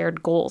our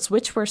shared goals,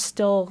 which we're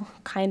still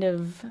kind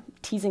of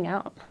teasing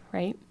out,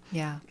 right?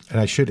 Yeah. And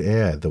I should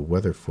add, the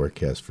weather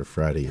forecast for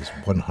Friday is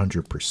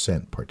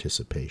 100%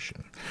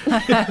 participation.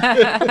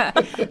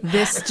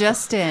 This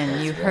just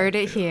in. You heard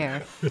it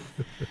here.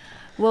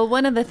 Well,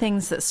 one of the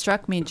things that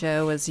struck me,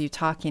 Joe, was you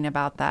talking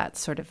about that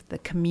sort of the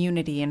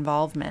community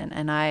involvement.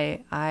 And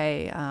I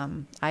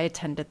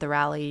attended the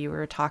rally you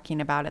were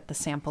talking about at the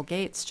Sample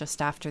Gates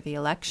just after the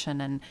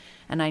election.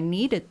 And I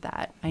needed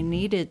that. I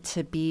needed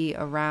to be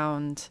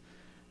around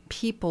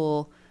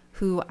people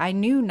who I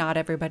knew not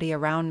everybody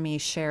around me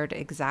shared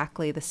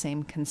exactly the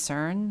same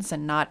concerns,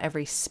 and not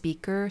every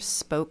speaker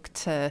spoke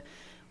to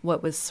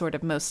what was sort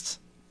of most,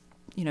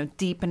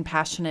 deep and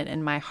passionate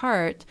in my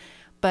heart.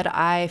 But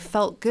I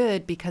felt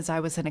good because I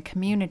was in a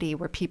community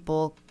where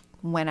people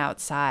went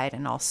outside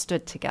and all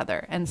stood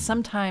together. And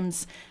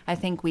sometimes I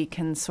think we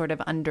can sort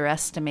of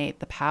underestimate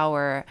the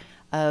power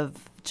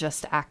of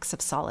just acts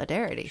of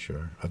solidarity.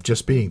 Sure. Of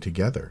just being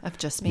together.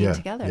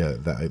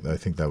 together. I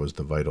think that was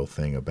the vital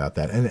thing about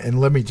that. And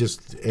let me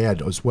just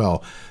add as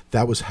well,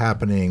 that was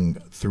happening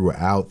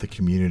throughout the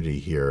community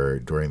here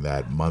during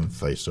that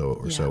month or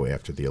so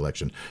after the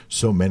election.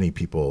 So many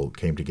people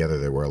came together.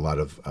 There were a lot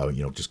of,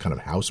 just kind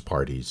of house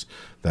parties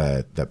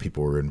that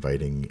people were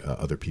inviting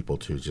other people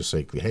to, just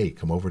say, hey,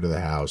 come over to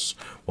the house.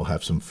 We'll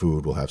have some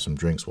food. We'll have some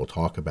drinks. We'll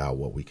talk about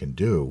what we can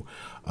do.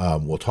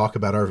 We'll talk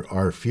about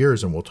our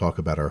fears, and we'll talk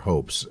about our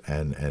hopes,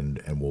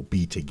 and we'll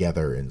be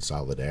together in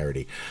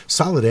solidarity.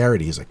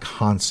 Solidarity is a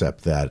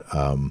concept that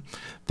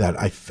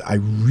I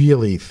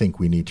really think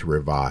we need to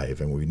revive,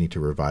 and we need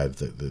to revive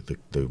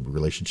the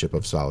relationship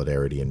of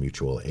solidarity and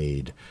mutual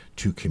aid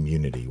to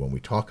community. When we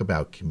talk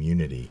about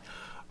community,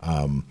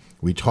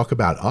 we talk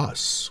about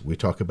us. We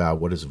talk about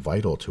what is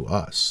vital to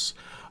us.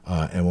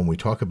 And when we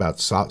talk about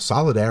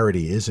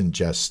solidarity, isn't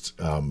just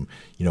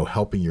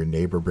helping your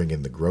neighbor bring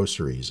in the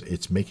groceries.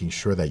 It's making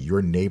sure that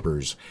your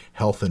neighbor's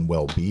health and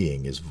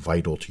well-being is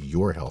vital to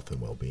your health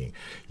and well-being.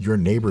 Your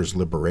neighbor's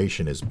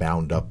liberation is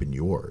bound up in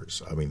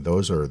yours. I mean,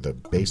 those are the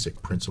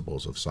basic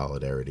principles of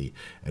solidarity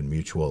and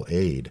mutual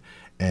aid.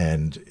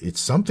 And it's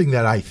something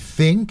that I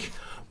think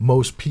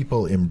most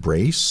people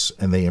embrace,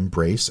 and they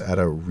embrace at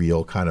a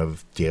real kind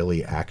of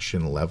daily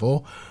action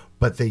level.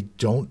 But they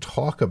don't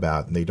talk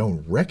about, and they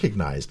don't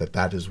recognize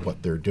that is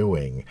what they're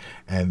doing,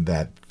 and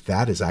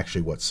that is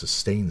actually what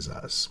sustains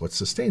us. What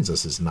sustains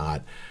us is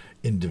not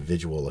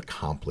individual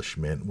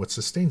accomplishment. What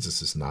sustains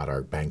us is not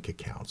our bank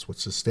accounts. What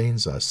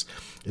sustains us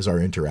is our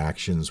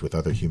interactions with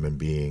other human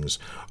beings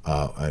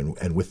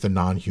and with the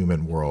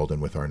non-human world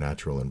and with our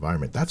natural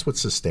environment. That's what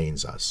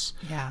sustains us.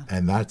 Yeah.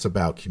 And that's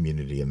about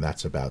community, and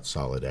that's about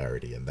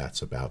solidarity, and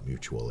that's about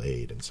mutual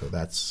aid. And so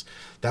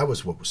that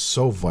was what was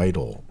so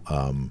vital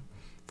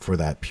for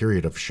that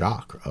period of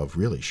shock, of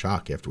really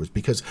shock afterwards.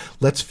 Because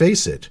let's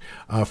face it,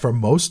 for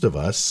most of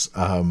us,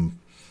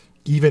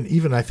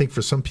 even I think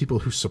for some people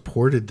who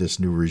supported this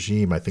new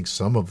regime, I think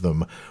some of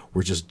them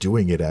were just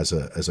doing it as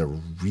a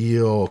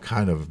real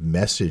kind of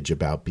message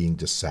about being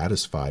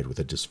dissatisfied with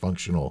a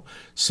dysfunctional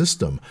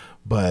system.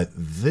 But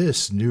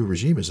this new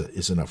regime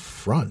is an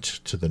affront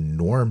to the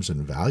norms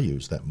and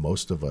values that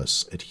most of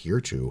us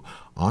adhere to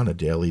on a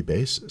daily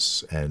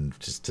basis, and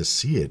just to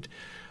see it.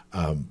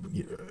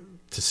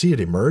 To see it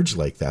emerge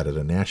like that at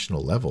a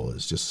national level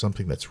is just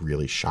something that's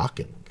really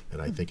shocking.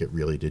 And I think it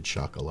really did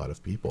shock a lot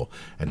of people.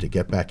 And to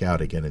get back out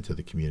again into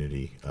the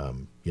community,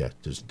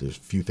 there's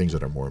few things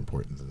that are more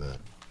important than that.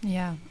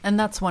 Yeah, and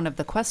that's one of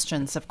the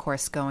questions, of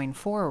course, going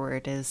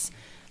forward is,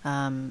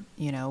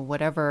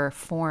 whatever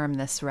form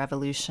this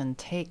revolution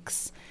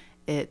takes,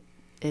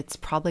 it's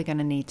probably going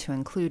to need to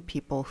include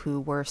people who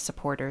were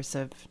supporters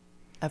of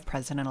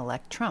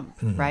President-elect Trump,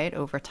 right,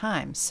 over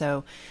time.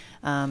 So,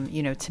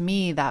 to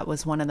me, that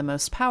was one of the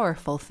most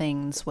powerful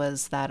things,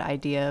 was that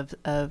idea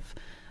of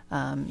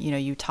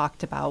you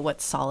talked about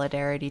what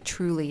solidarity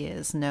truly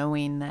is,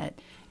 knowing that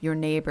your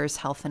neighbor's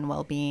health and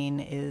well-being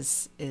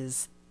is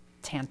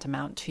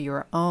tantamount to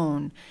your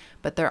own.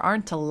 But there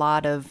aren't a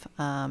lot of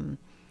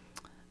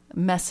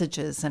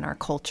messages in our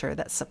culture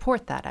that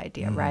support that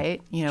idea,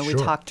 right? We Sure.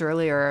 talked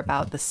earlier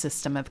about the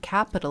system of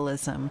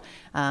capitalism.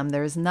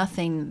 There's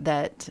nothing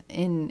that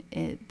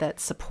that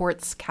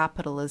supports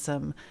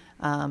capitalism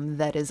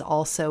that is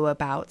also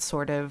about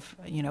sort of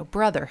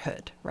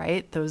brotherhood,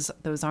 right? Those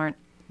aren't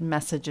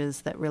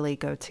messages that really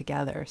go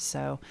together.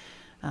 So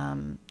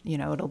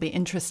it'll be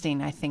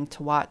interesting, I think,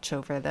 to watch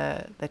over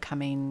the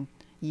coming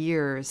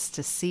years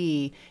to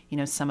see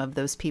some of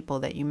those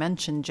people that you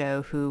mentioned,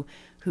 Joe, who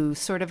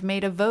sort of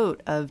made a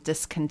vote of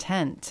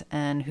discontent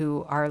and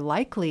who are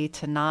likely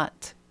to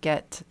not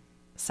get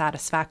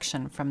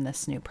satisfaction from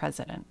this new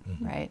president,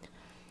 right?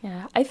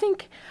 Yeah, I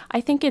think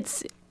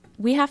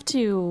we have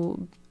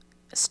to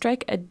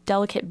strike a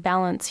delicate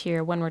balance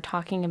here when we're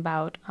talking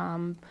about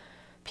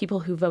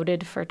people who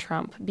voted for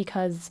Trump,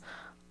 because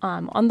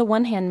on the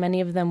one hand, many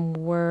of them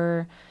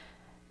were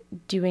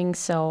doing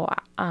so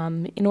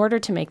in order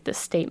to make this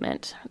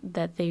statement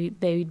that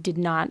they did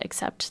not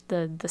accept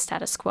the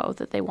status quo,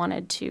 that they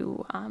wanted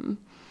to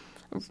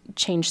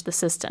change the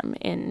system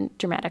in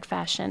dramatic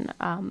fashion.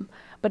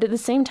 But at the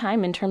same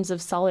time, in terms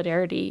of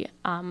solidarity,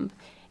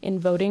 in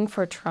voting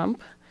for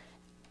Trump,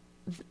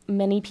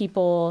 many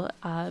people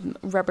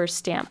rubber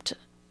stamped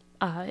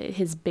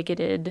his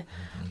bigoted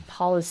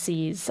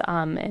policies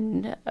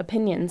and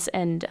opinions,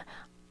 and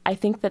I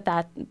think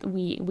that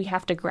we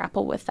have to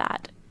grapple with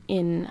that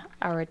in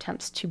our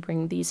attempts to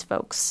bring these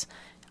folks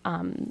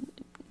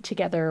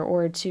together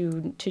or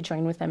to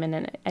join with them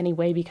in any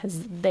way,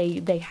 because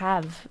they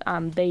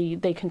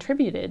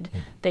contributed,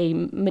 they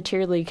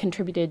materially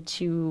contributed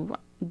to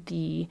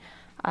the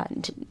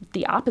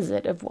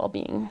opposite of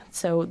well-being.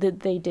 So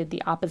they did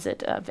the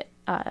opposite of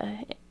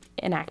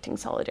enacting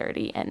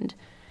solidarity, and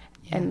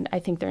I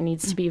think there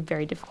needs to be a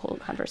very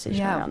difficult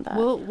conversation around that.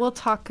 We'll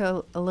talk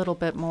a little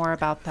bit more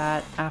about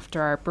that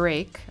after our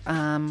break,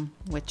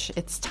 which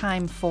it's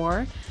time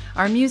for.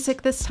 Our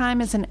music this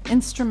time is an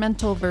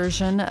instrumental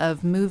version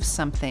of Move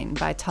Something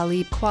by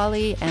Talib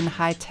Kweli and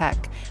High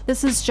Tech.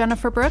 This is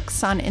Jennifer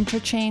Brooks on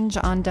Interchange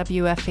on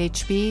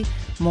WFHB.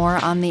 More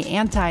on the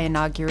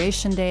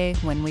anti-inauguration day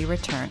when we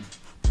return.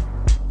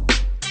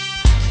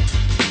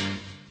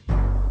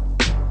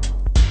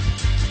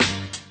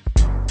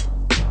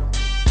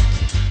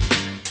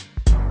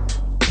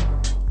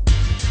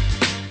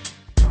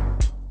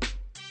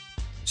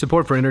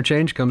 Support for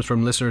Interchange comes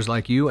from listeners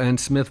like you and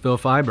Smithville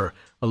Fiber,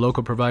 a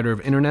local provider of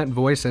internet,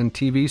 voice, and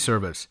TV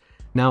service,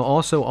 now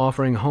also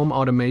offering home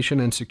automation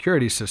and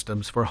security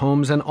systems for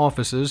homes and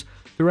offices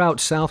throughout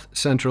South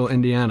Central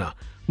Indiana.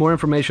 More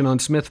information on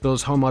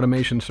Smithville's home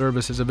automation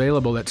service is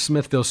available at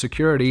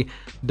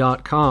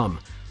smithvillesecurity.com.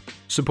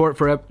 Support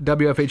for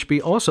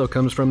WFHB also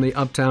comes from the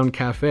Uptown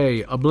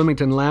Cafe, a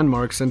Bloomington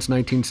landmark since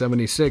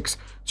 1976,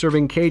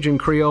 serving Cajun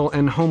Creole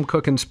and home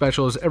cooking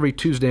specials every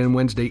Tuesday and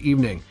Wednesday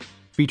evening.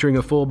 Featuring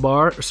a full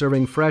bar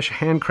serving fresh,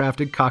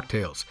 handcrafted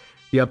cocktails.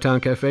 The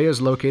Uptown Cafe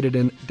is located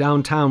in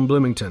downtown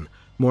Bloomington.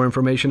 More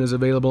information is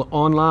available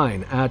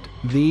online at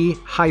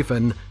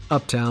the-uptown.com.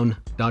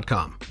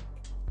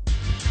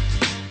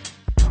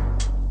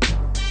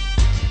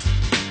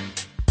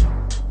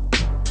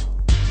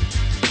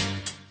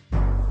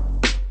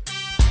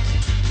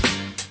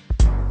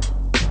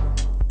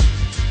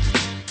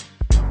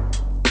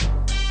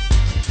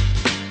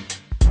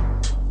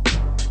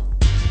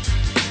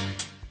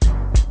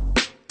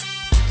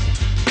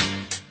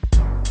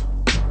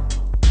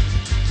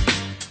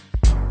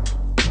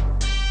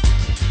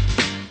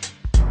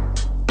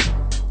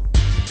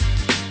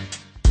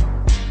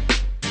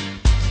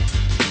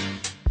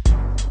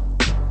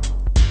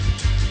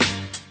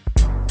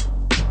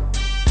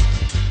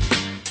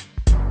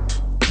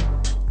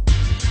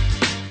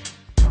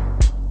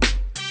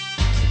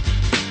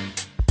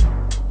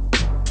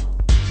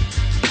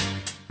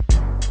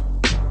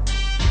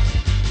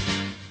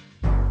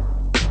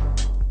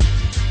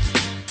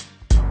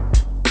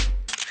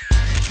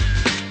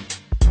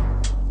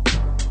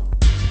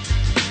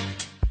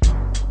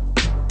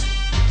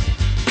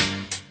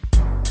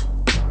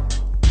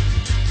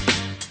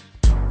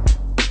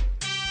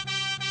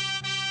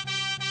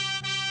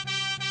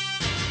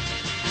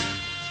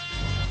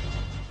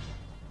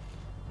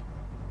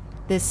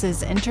 This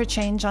is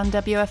Interchange on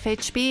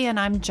WFHB, and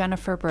I'm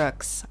Jennifer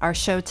Brooks. Our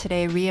show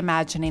today,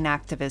 Reimagining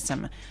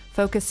Activism,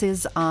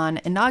 focuses on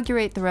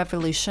Inaugurate the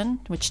Revolution,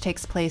 which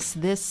takes place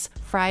this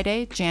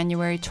Friday,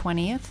 January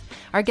 20th.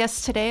 Our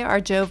guests today are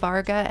Joe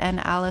Varga and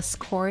Alice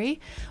Corey.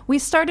 We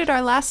started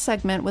our last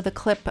segment with a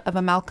clip of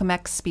a Malcolm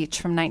X speech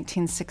from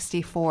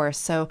 1964,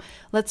 so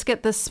let's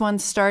get this one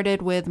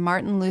started with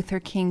Martin Luther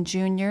King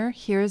Jr.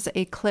 Here's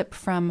a clip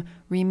from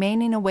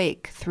Remaining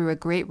Awake Through a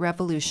Great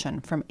Revolution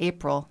from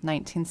April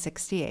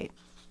 1968.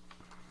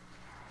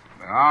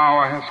 The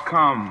hour has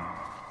come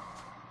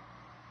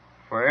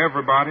for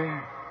everybody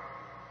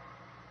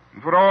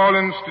and for all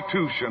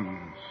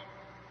institutions,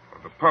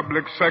 for the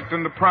public sector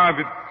and the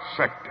private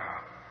sector,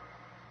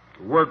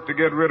 to work to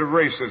get rid of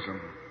racism.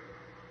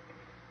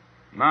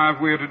 Now,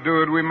 if we are to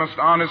do it, we must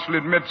honestly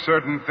admit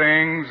certain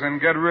things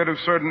and get rid of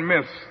certain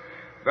myths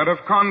that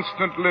have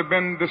constantly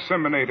been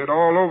disseminated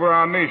all over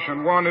our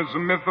nation. One is the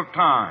myth of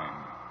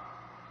time.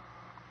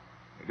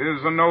 It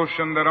is the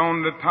notion that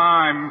only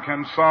time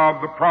can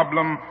solve the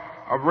problem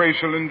of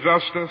racial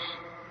injustice.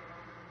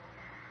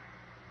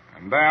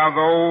 And there are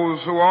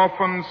those who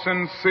often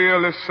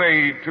sincerely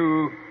say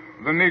to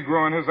the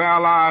Negro and his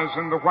allies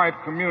in the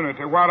white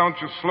community, why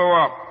don't you slow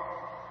up?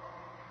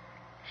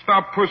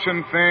 Stop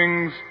pushing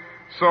things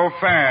so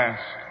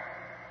fast.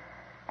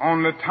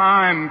 Only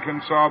time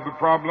can solve the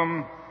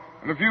problem.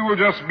 And if you will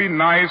just be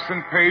nice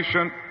and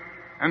patient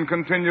and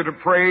continue to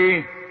pray,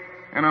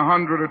 in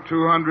 100 or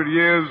 200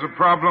 years, the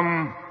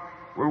problem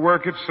will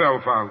work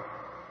itself out.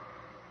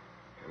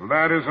 Well,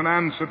 that is an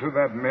answer to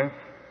that myth.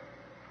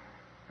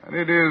 And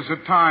it is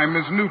that time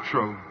is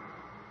neutral.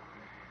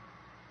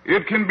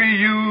 It can be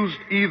used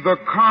either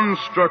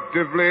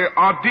constructively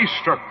or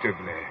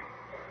destructively.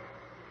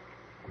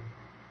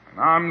 And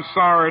I'm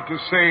sorry to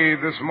say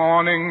this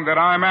morning that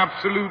I'm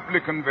absolutely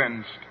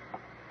convinced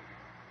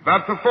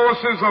that the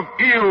forces of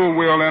ill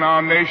will in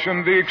our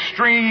nation, the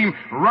extreme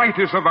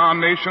rightists of our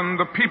nation,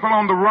 the people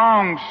on the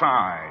wrong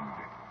side,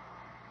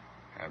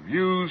 have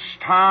used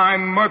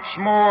time much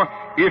more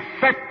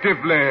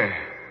effectively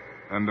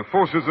than the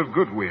forces of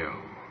goodwill.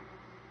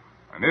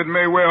 And it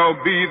may well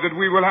be that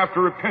we will have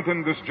to repent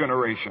in this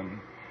generation,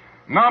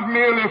 not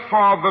merely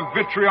for the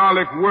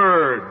vitriolic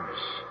words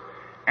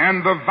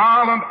and the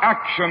violent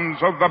actions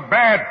of the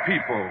bad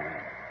people,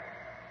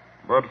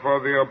 but for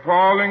the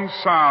appalling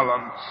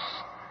silence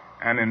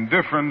and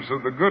indifference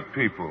of the good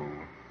people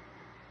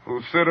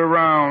who sit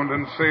around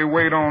and say,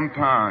 wait on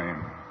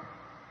time.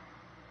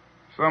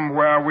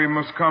 Somewhere we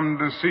must come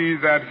to see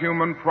that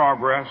human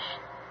progress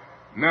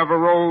never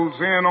rolls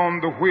in on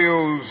the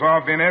wheels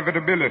of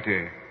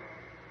inevitability.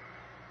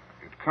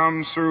 It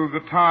comes through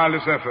the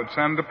tireless efforts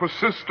and the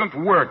persistent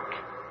work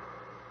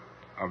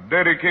of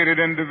dedicated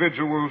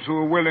individuals who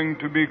are willing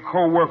to be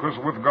co-workers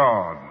with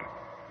God.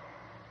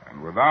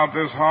 And without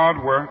this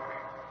hard work,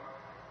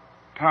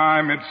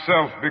 time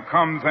itself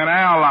becomes an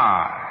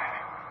ally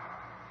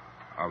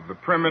of the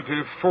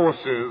primitive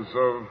forces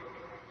of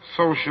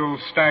social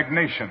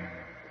stagnation.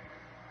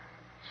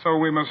 So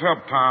we must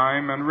help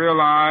time and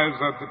realize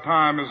that the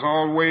time is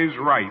always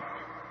ripe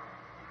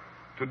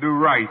to do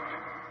right.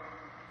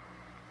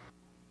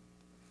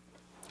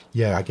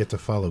 Yeah, I get to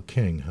follow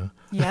King, huh?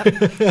 Yep.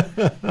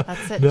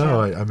 That's it,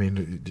 No, Joe. I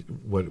mean,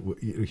 what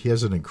he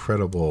has an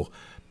incredible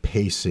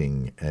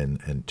pacing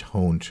and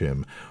tone to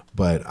him.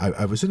 But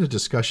I was in a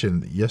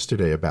discussion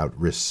yesterday about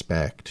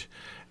respect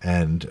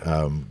and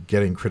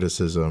getting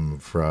criticism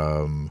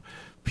from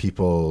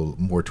people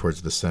more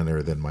towards the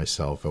center than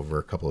myself over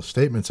a couple of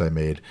statements I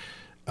made,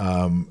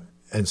 and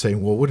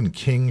saying, well, wouldn't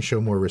King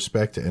show more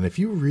respect? And if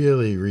you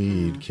really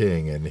read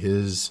King and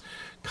his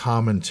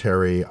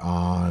commentary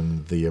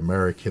on the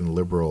American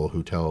liberal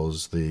who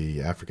tells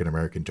the African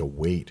American to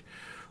wait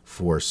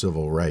for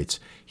civil rights,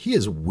 he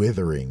is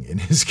withering in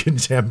his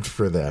contempt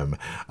for them,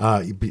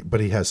 but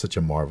he has such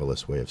a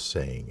marvelous way of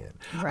saying it.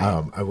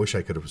 Right. I wish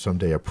I could have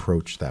someday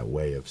approached that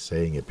way of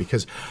saying it,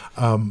 because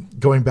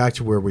going back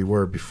to where we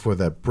were before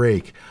that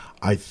break,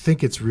 I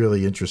think it's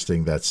really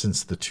interesting that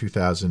since the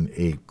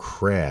 2008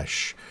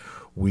 crash,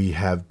 we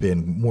have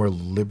been more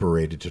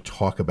liberated to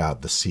talk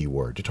about the C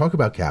word, to talk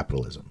about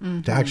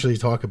capitalism, to actually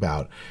talk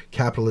about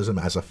capitalism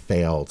as a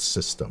failed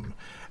system.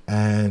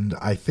 And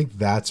I think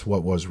that's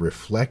what was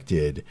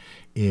reflected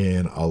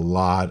in a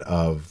lot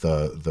of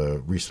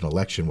the recent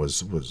election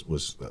was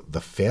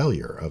the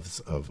failure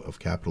of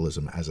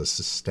capitalism as a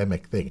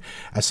systemic thing,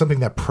 as something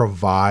that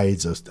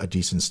provides a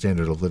decent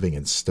standard of living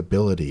and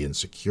stability and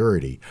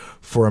security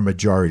for a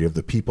majority of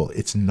the people.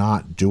 It's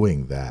not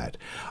doing that.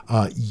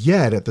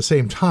 Yet at the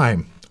same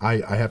time,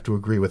 I have to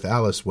agree with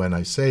Alice when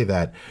I say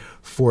that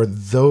for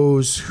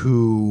those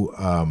who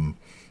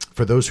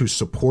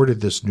supported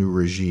this new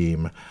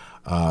regime,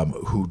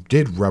 who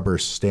did rubber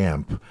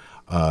stamp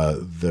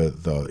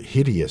the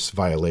hideous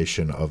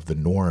violation of the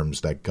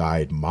norms that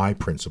guide my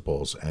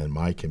principles and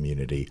my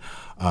community,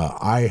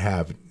 I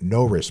have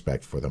no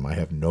respect for them. I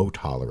have no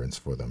tolerance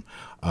for them.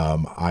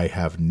 I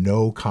have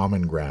no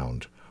common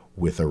ground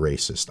with a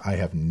racist. I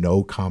have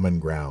no common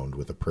ground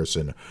with a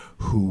person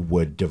who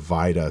would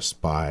divide us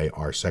by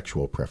our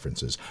sexual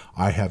preferences.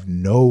 I have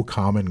no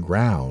common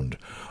ground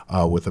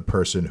with a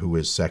person who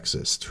is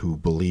sexist, who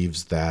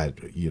believes that,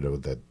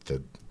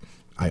 that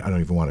I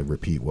don't even want to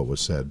repeat what was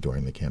said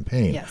during the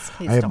campaign. Yes,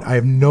 please don't. I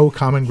have no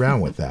common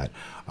ground with that.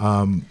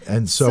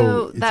 And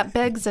so that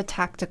begs a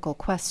tactical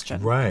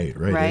question. Right?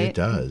 It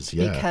does,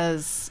 yeah.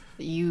 Because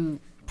you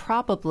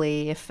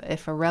probably,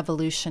 if a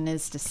revolution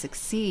is to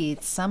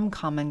succeed, some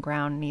common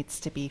ground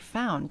needs to be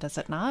found, does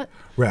it not?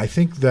 Right. I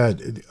think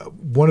that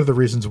one of the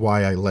reasons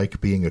why I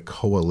like being a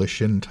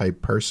coalition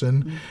type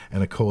person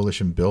and a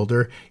coalition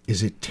builder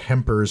is it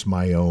tempers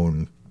my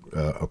own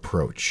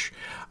approach.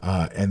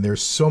 And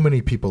there's so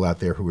many people out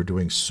there who are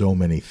doing so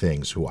many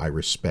things who I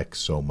respect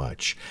so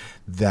much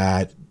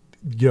that,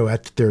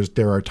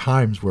 there are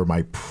times where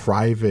my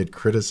private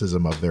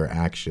criticism of their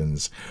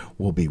actions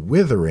will be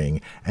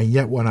withering. And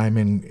yet when I'm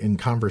in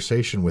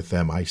conversation with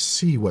them, I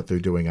see what they're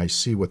doing. I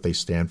see what they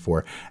stand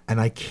for.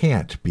 And I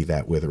can't be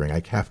that withering.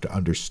 I have to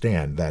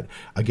understand that,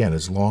 again,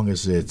 as long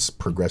as it's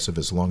progressive,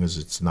 as long as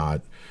it's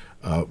not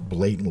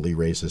blatantly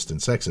racist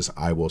and sexist,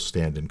 I will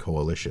stand in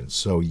coalition.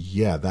 So,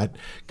 yeah, that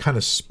kind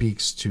of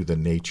speaks to the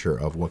nature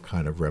of what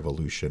kind of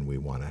revolution we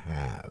want to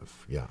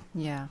have. Yeah.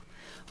 Yeah.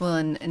 Well,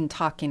 in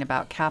talking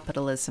about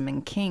capitalism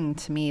and King,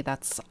 to me,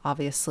 that's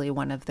obviously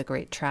one of the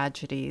great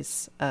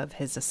tragedies of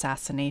his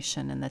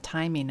assassination, and the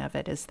timing of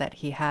it is that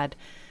he had,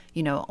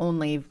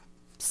 only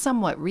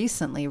somewhat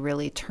recently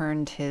really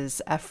turned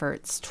his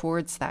efforts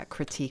towards that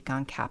critique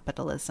on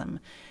capitalism.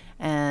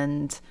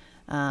 And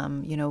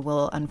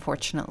we'll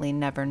unfortunately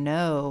never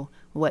know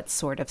what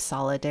sort of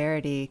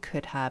solidarity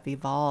could have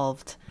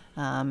evolved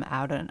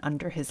out and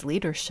under his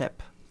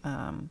leadership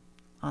on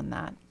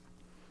that.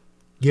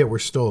 Yeah, we're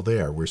still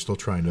there. We're still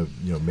trying to,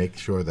 make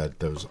sure that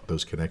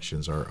those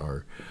connections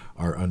are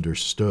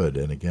understood.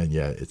 And again,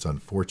 yeah, it's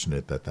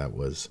unfortunate that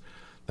was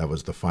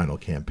the final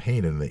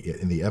campaign. And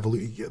the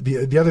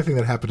other thing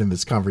that happened in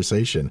this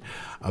conversation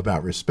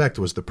about respect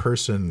was the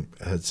person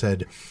had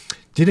said,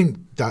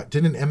 didn't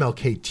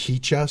MLK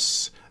teach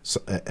us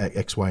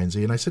X, Y, and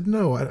Z? And I said,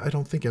 no, I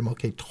don't think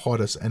MLK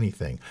taught us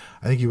anything.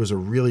 I think he was a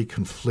really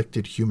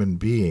conflicted human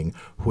being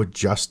who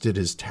adjusted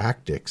his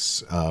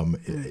tactics,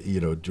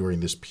 during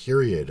this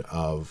period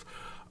of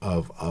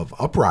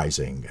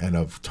uprising and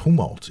of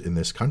tumult in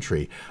this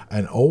country,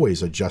 and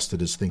always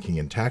adjusted his thinking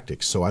and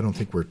tactics. So I don't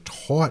think we're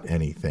taught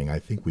anything. I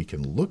think we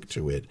can look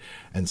to it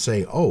and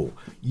say,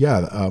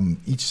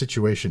 each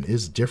situation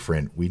is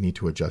different. We need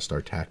to adjust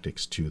our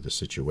tactics to the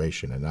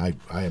situation. And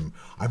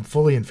I'm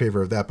fully in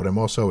favor of that, but I'm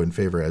also in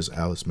favor, as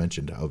Alice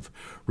mentioned, of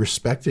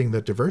respecting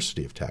the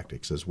diversity of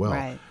tactics as well.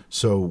 Right.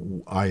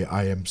 So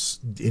I am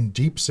in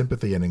deep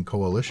sympathy and in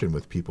coalition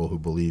with people who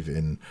believe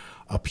in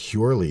a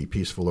purely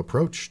peaceful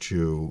approach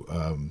to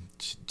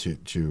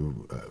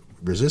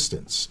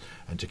resistance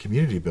and to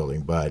community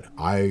building. But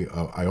I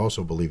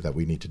also believe that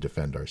we need to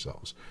defend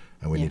ourselves,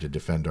 and we need to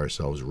defend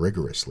ourselves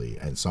rigorously.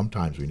 And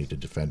sometimes we need to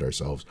defend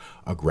ourselves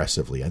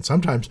aggressively, and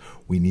sometimes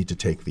we need to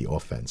take the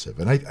offensive.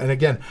 And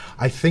again,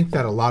 I think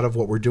that a lot of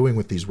what we're doing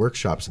with these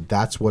workshops,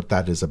 that's what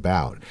that is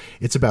about.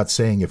 It's about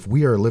saying, if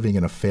we are living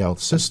in a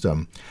failed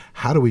system,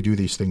 how do we do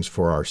these things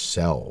for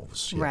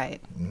ourselves? Right.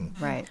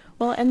 Right.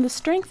 Well, and the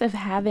strength of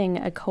having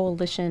a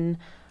coalition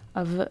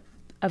of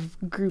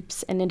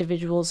groups and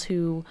individuals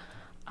who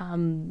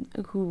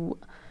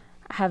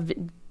have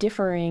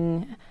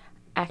differing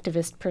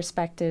activist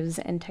perspectives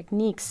and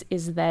techniques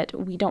is that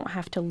we don't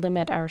have to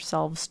limit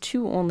ourselves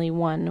to only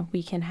one.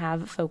 We can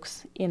have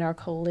folks in our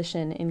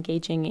coalition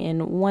engaging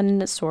in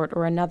one sort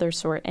or another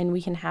sort, and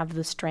we can have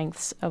the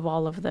strengths of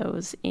all of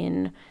those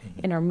in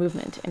our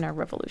movement, in our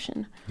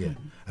revolution. Yeah.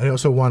 I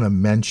also want to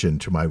mention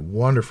to my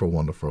wonderful,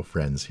 wonderful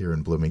friends here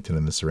in Bloomington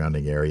and the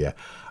surrounding area,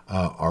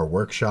 our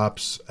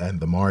workshops and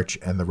the march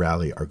and the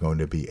rally are going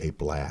to be a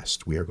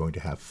blast. We are going to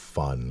have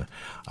fun.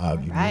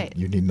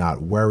 You need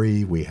not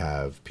worry. We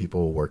have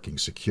people working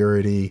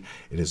security.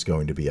 It is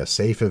going to be a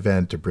safe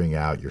event to bring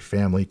out your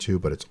family to,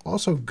 but it's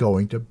also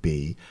going to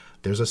be,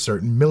 there's a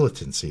certain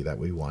militancy that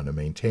we want to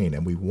maintain,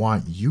 and we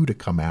want you to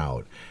come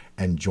out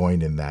and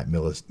join in that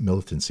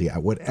militancy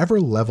at whatever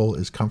level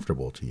is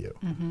comfortable to you.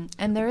 Mm-hmm.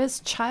 And there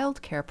is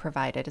childcare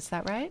provided. Is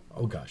that right?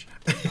 Oh, gosh.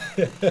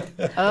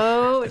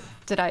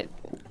 Did I...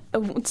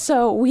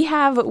 So we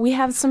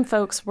have some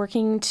folks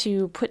working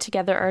to put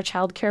together our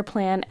child care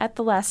plan at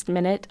the last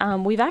minute.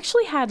 We've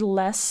actually had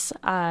less.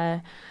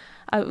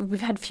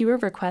 We've had fewer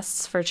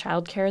requests for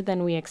child care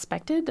than we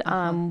expected,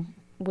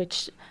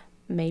 which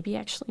maybe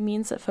actually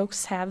means that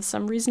folks have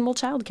some reasonable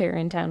child care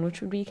in town, which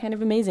would be kind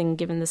of amazing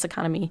given this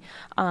economy.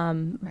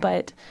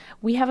 But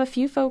we have a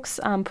few folks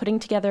putting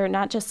together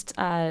not just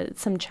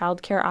some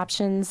child care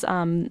options,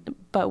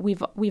 but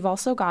we've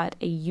also got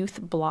a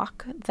youth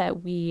block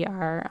that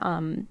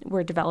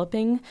we're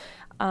developing.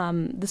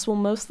 This will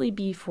mostly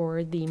be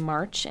for the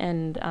march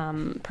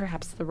and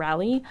perhaps the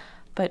rally,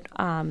 but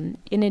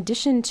in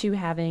addition to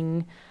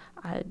having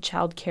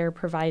childcare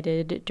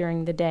provided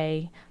during the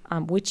day,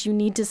 which you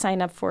need to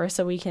sign up for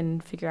so we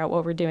can figure out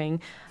what we're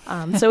doing.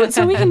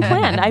 So we can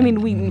plan. I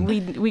mean,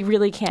 we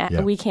really can't.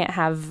 Yeah. We can't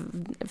have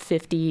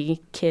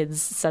 50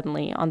 kids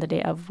suddenly on the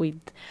day of.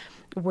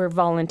 We're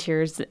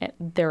volunteers.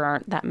 There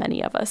aren't that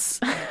many of us.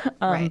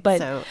 Right. But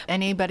so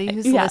anybody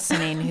who's yeah.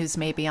 listening who's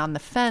maybe on the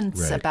fence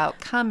Right. about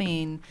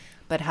coming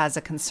but has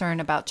a concern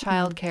about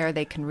childcare,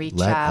 they can reach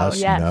Let out. us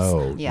Yes.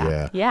 know.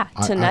 Yeah. Yeah,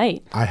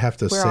 tonight. I have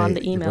to We're say, on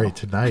the email. right,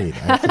 tonight,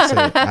 I have to say,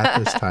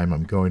 at this time,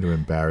 I'm going to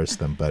embarrass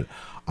them, but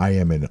I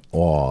am in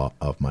awe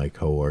of my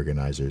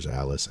co-organizers,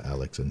 Alice,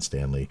 Alex, and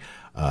Stanley.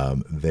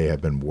 They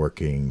have been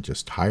working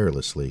just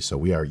tirelessly. So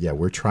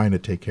we're trying to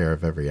take care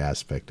of every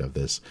aspect of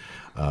this.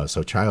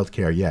 So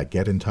childcare,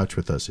 get in touch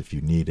with us if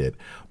you need it.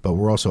 But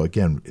we're also,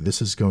 again,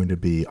 this is going to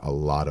be a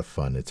lot of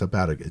fun. It's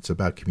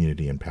about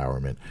community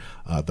empowerment.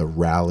 The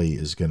rally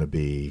is going to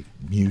be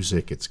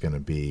music. It's going to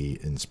be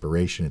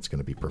inspiration. It's going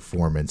to be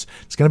performance.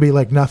 It's going to be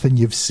like nothing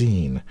you've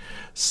seen.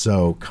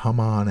 So come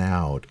on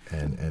out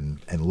and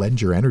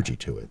lend your energy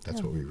to it.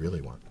 That's what we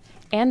really want.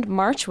 And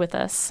march with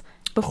us.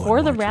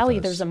 Before the march with rally,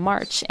 us. there's a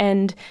march,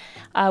 and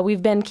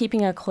we've been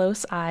keeping a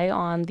close eye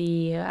on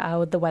the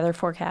weather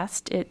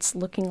forecast. It's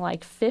looking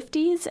like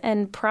 50s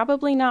and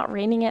probably not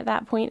raining at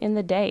that point in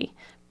the day.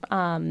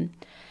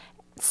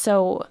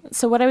 So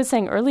what I was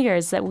saying earlier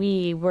is that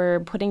we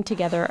were putting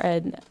together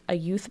a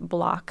youth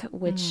block,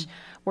 which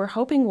we're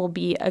hoping will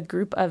be a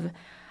group of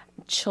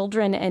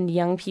children and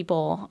young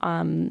people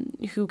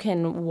who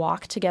can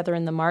walk together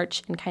in the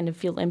march and kind of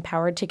feel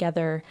empowered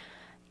together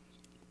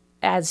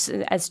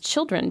as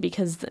children,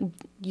 because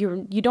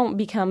you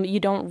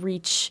don't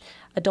reach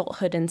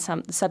adulthood and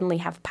suddenly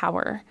have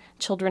power.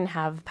 Children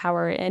have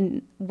power,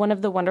 and one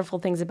of the wonderful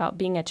things about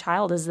being a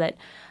child is that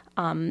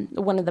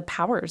one of the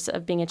powers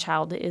of being a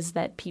child is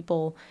that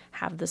people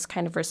have this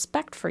kind of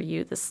respect for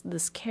you,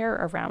 this care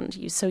around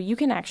you. So you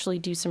can actually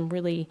do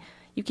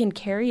you can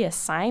carry a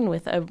sign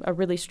with a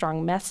really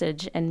strong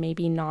message and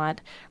maybe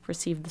not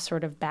receive the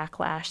sort of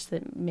backlash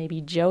that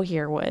maybe Joe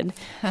here would,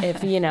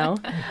 if you know.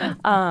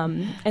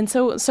 And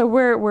so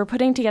we're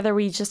putting together.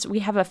 We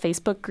have a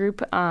Facebook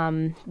group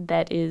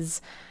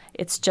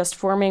it's just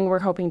forming. We're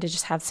hoping to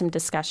just have some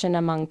discussion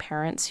among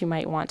parents who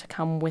might want to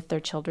come with their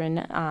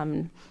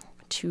children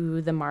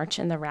to the march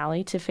and the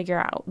rally to figure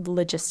out the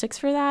logistics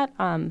for that,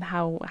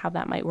 how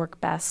that might work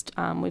best.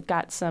 We've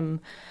got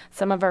some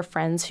of our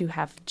friends who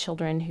have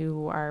children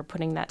who are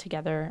putting that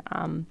together,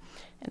 and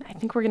I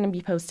think we're going to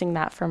be posting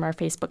that from our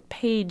Facebook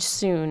page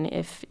soon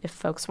if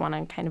folks want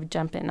to kind of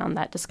jump in on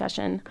that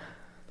discussion.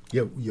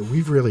 Yeah,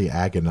 we've really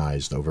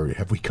agonized over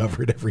have we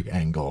covered every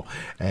angle,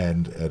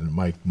 and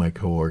my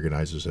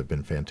co-organizers have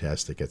been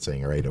fantastic at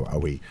saying, all right, are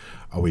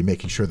we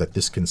making sure that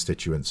this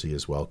constituency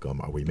is welcome?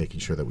 Are we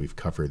making sure that we've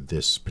covered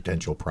this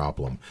potential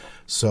problem?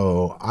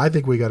 So I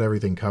think we got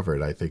everything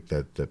covered. I think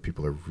that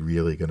people are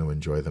really going to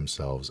enjoy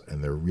themselves,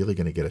 and they're really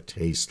going to get a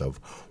taste of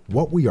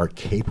what we are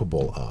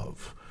capable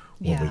of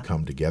when we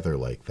come together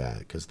like that,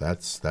 because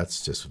that's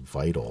just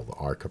vital.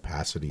 Our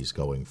capacities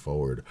going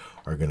forward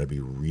are going to be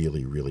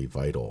really, really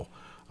vital,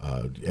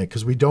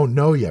 because we don't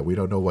know yet. We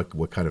don't know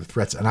what kind of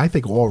threats. And I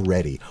think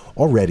already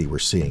we're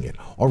seeing it.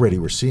 Already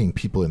we're seeing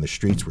people in the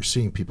streets. We're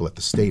seeing people at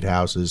the state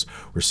houses.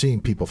 We're seeing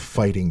people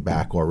fighting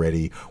back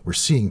already. We're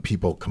seeing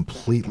people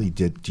completely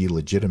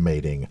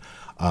delegitimating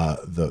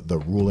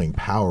the ruling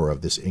power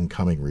of this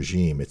incoming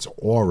regime. It's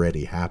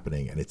already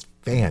happening, and it's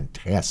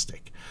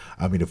fantastic.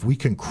 I mean, if we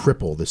can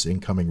cripple this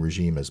incoming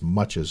regime as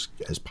much as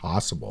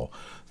possible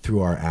through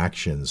our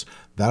actions,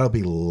 that'll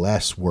be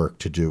less work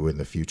to do in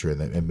the future,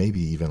 and maybe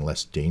even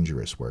less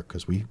dangerous work,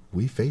 because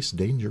we face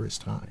dangerous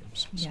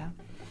times.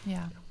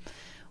 Yeah.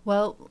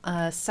 Well,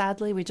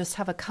 sadly, we just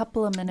have a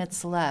couple of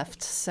minutes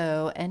left.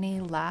 So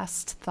any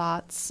last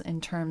thoughts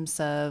in terms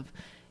of,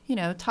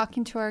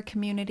 talking to our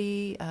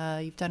community?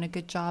 You've done a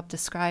good job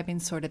describing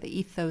sort of the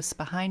ethos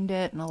behind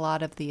it and a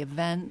lot of the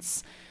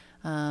events.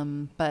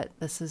 But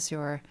this is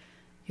your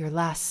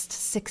last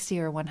 60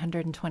 or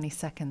 120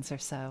 seconds or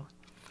so.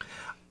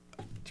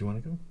 Do you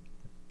want to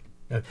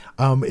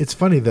go? It's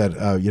funny that,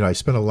 I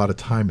spent a lot of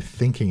time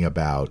thinking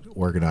about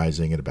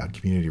organizing and about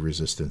community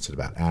resistance and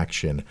about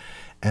action.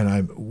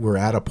 And we're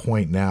at a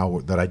point now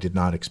that I did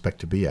not expect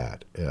to be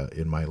at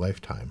in my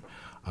lifetime.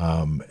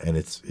 And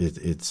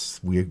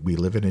we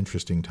live in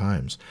interesting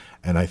times.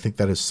 And I think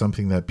that is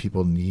something that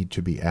people need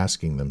to be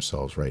asking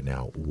themselves right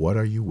now. What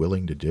are you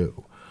willing to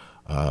do?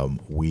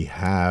 We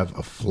have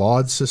a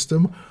flawed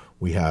system.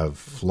 We have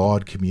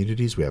flawed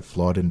communities. We have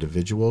flawed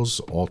individuals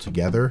all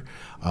together.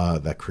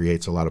 That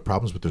creates a lot of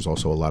problems, but there's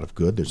also a lot of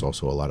good. There's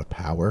also a lot of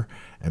power.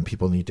 And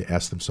people need to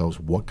ask themselves,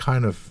 what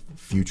kind of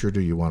future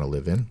do you want to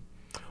live in?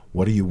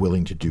 What are you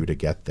willing to do to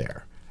get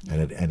there?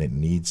 And it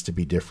needs to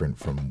be different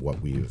from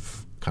what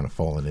we've kind of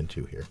fallen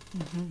into here.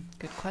 Mm-hmm.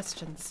 Good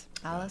questions.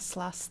 Alice,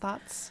 last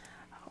thoughts?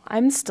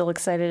 I'm still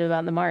excited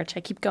about the march.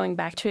 I keep going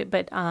back to it,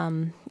 but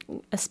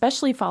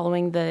especially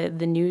following the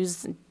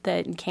news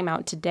that came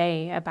out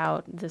today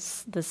about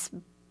this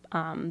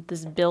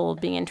bill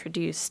being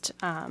introduced.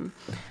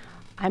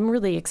 I'm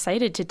really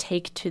excited to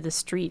take to the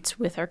streets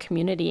with our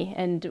community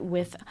and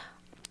with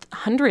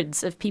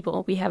hundreds of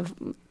people. We have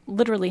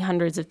literally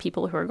hundreds of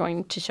people who are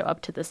going to show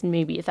up to this,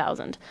 maybe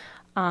 1,000.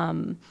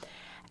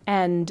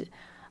 And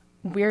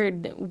we're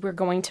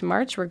going to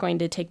march. We're going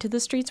to take to the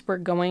streets. We're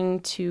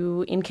going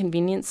to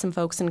inconvenience some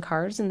folks in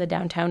cars in the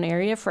downtown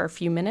area for a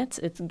few minutes.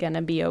 It's going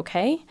to be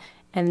okay.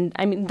 And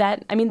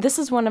this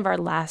is one of our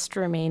last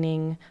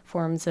remaining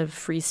forms of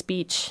free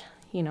speech,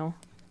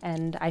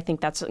 and I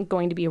think that's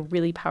going to be a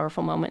really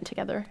powerful moment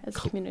together as a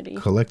community.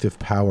 Collective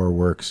power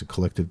works.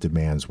 Collective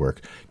demands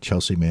work.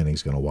 Chelsea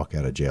Manning's going to walk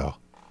out of jail.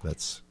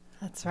 That's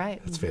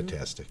right. That's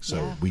fantastic.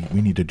 So we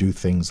need to do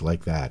things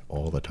like that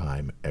all the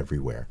time,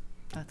 everywhere.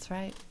 That's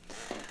right.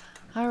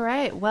 All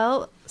right.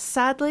 Well,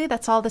 sadly,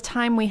 that's all the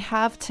time we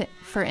have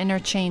for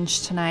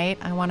Interchange tonight.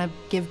 I want to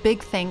give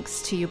big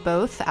thanks to you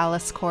both,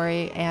 Alice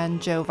Corey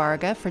and Joe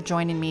Varga, for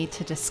joining me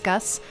to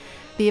discuss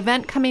the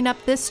event coming up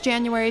this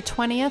January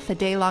 20th, a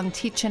day-long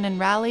teach-in and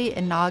rally,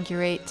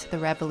 Inaugurate the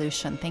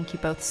Revolution. Thank you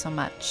both so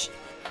much.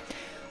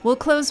 We'll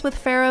close with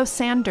Pharoah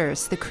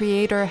Sanders. The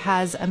creator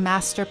has a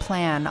master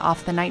plan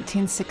off the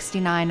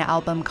 1969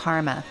 album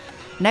Karma.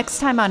 Next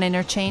time on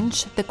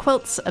Interchange, the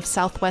quilts of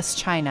Southwest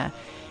China.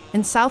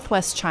 In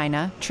Southwest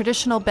China,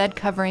 traditional bed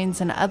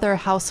coverings and other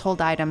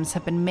household items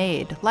have been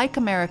made, like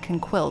American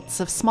quilts,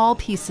 of small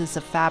pieces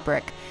of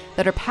fabric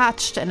that are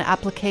patched and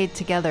appliqued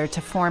together to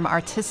form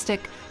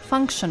artistic,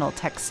 functional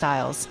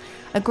textiles.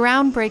 A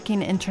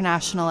groundbreaking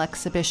international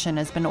exhibition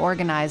has been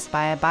organized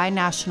by a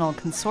binational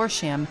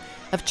consortium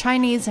of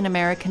Chinese and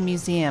American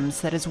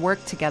museums that has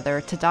worked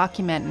together to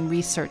document and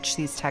research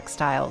these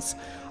textiles,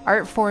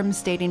 art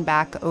forms dating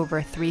back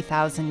over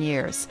 3,000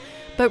 years,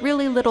 but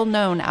really little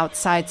known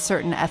outside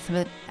certain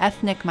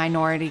ethnic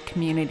minority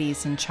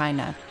communities in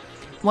China.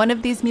 One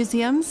of these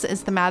museums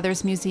is the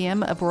Mathers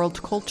Museum of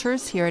World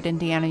Cultures here at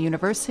Indiana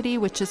University,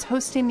 which is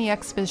hosting the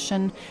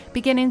exhibition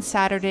beginning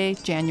Saturday,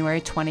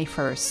 January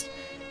 21st.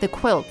 The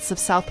Quilts of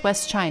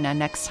Southwest China,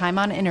 next time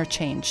on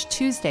Interchange,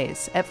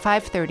 Tuesdays at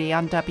 5:30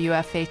 on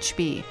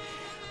WFHB.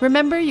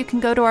 Remember, you can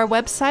go to our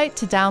website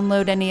to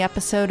download any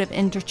episode of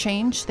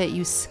Interchange that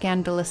you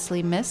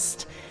scandalously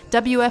missed,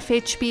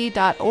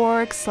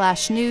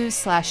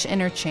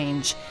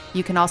 wfhb.org/news/interchange.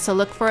 You can also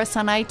look for us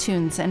on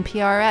iTunes and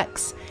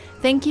PRX.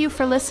 Thank you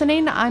for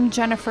listening. I'm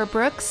Jennifer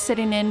Brooks,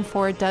 sitting in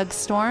for Doug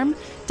Storm.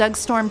 Doug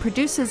Storm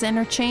produces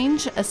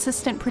Interchange.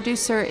 Assistant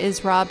producer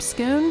is Rob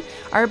Schoon.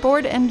 Our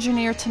board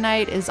engineer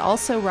tonight is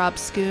also Rob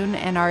Schoon,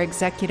 and our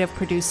executive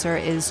producer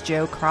is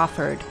Joe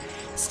Crawford.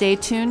 Stay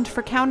tuned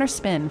for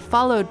Counterspin,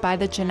 followed by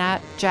the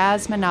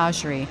Jazz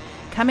Menagerie,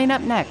 coming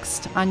up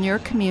next on your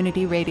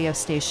community radio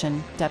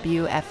station,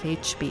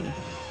 WFHB.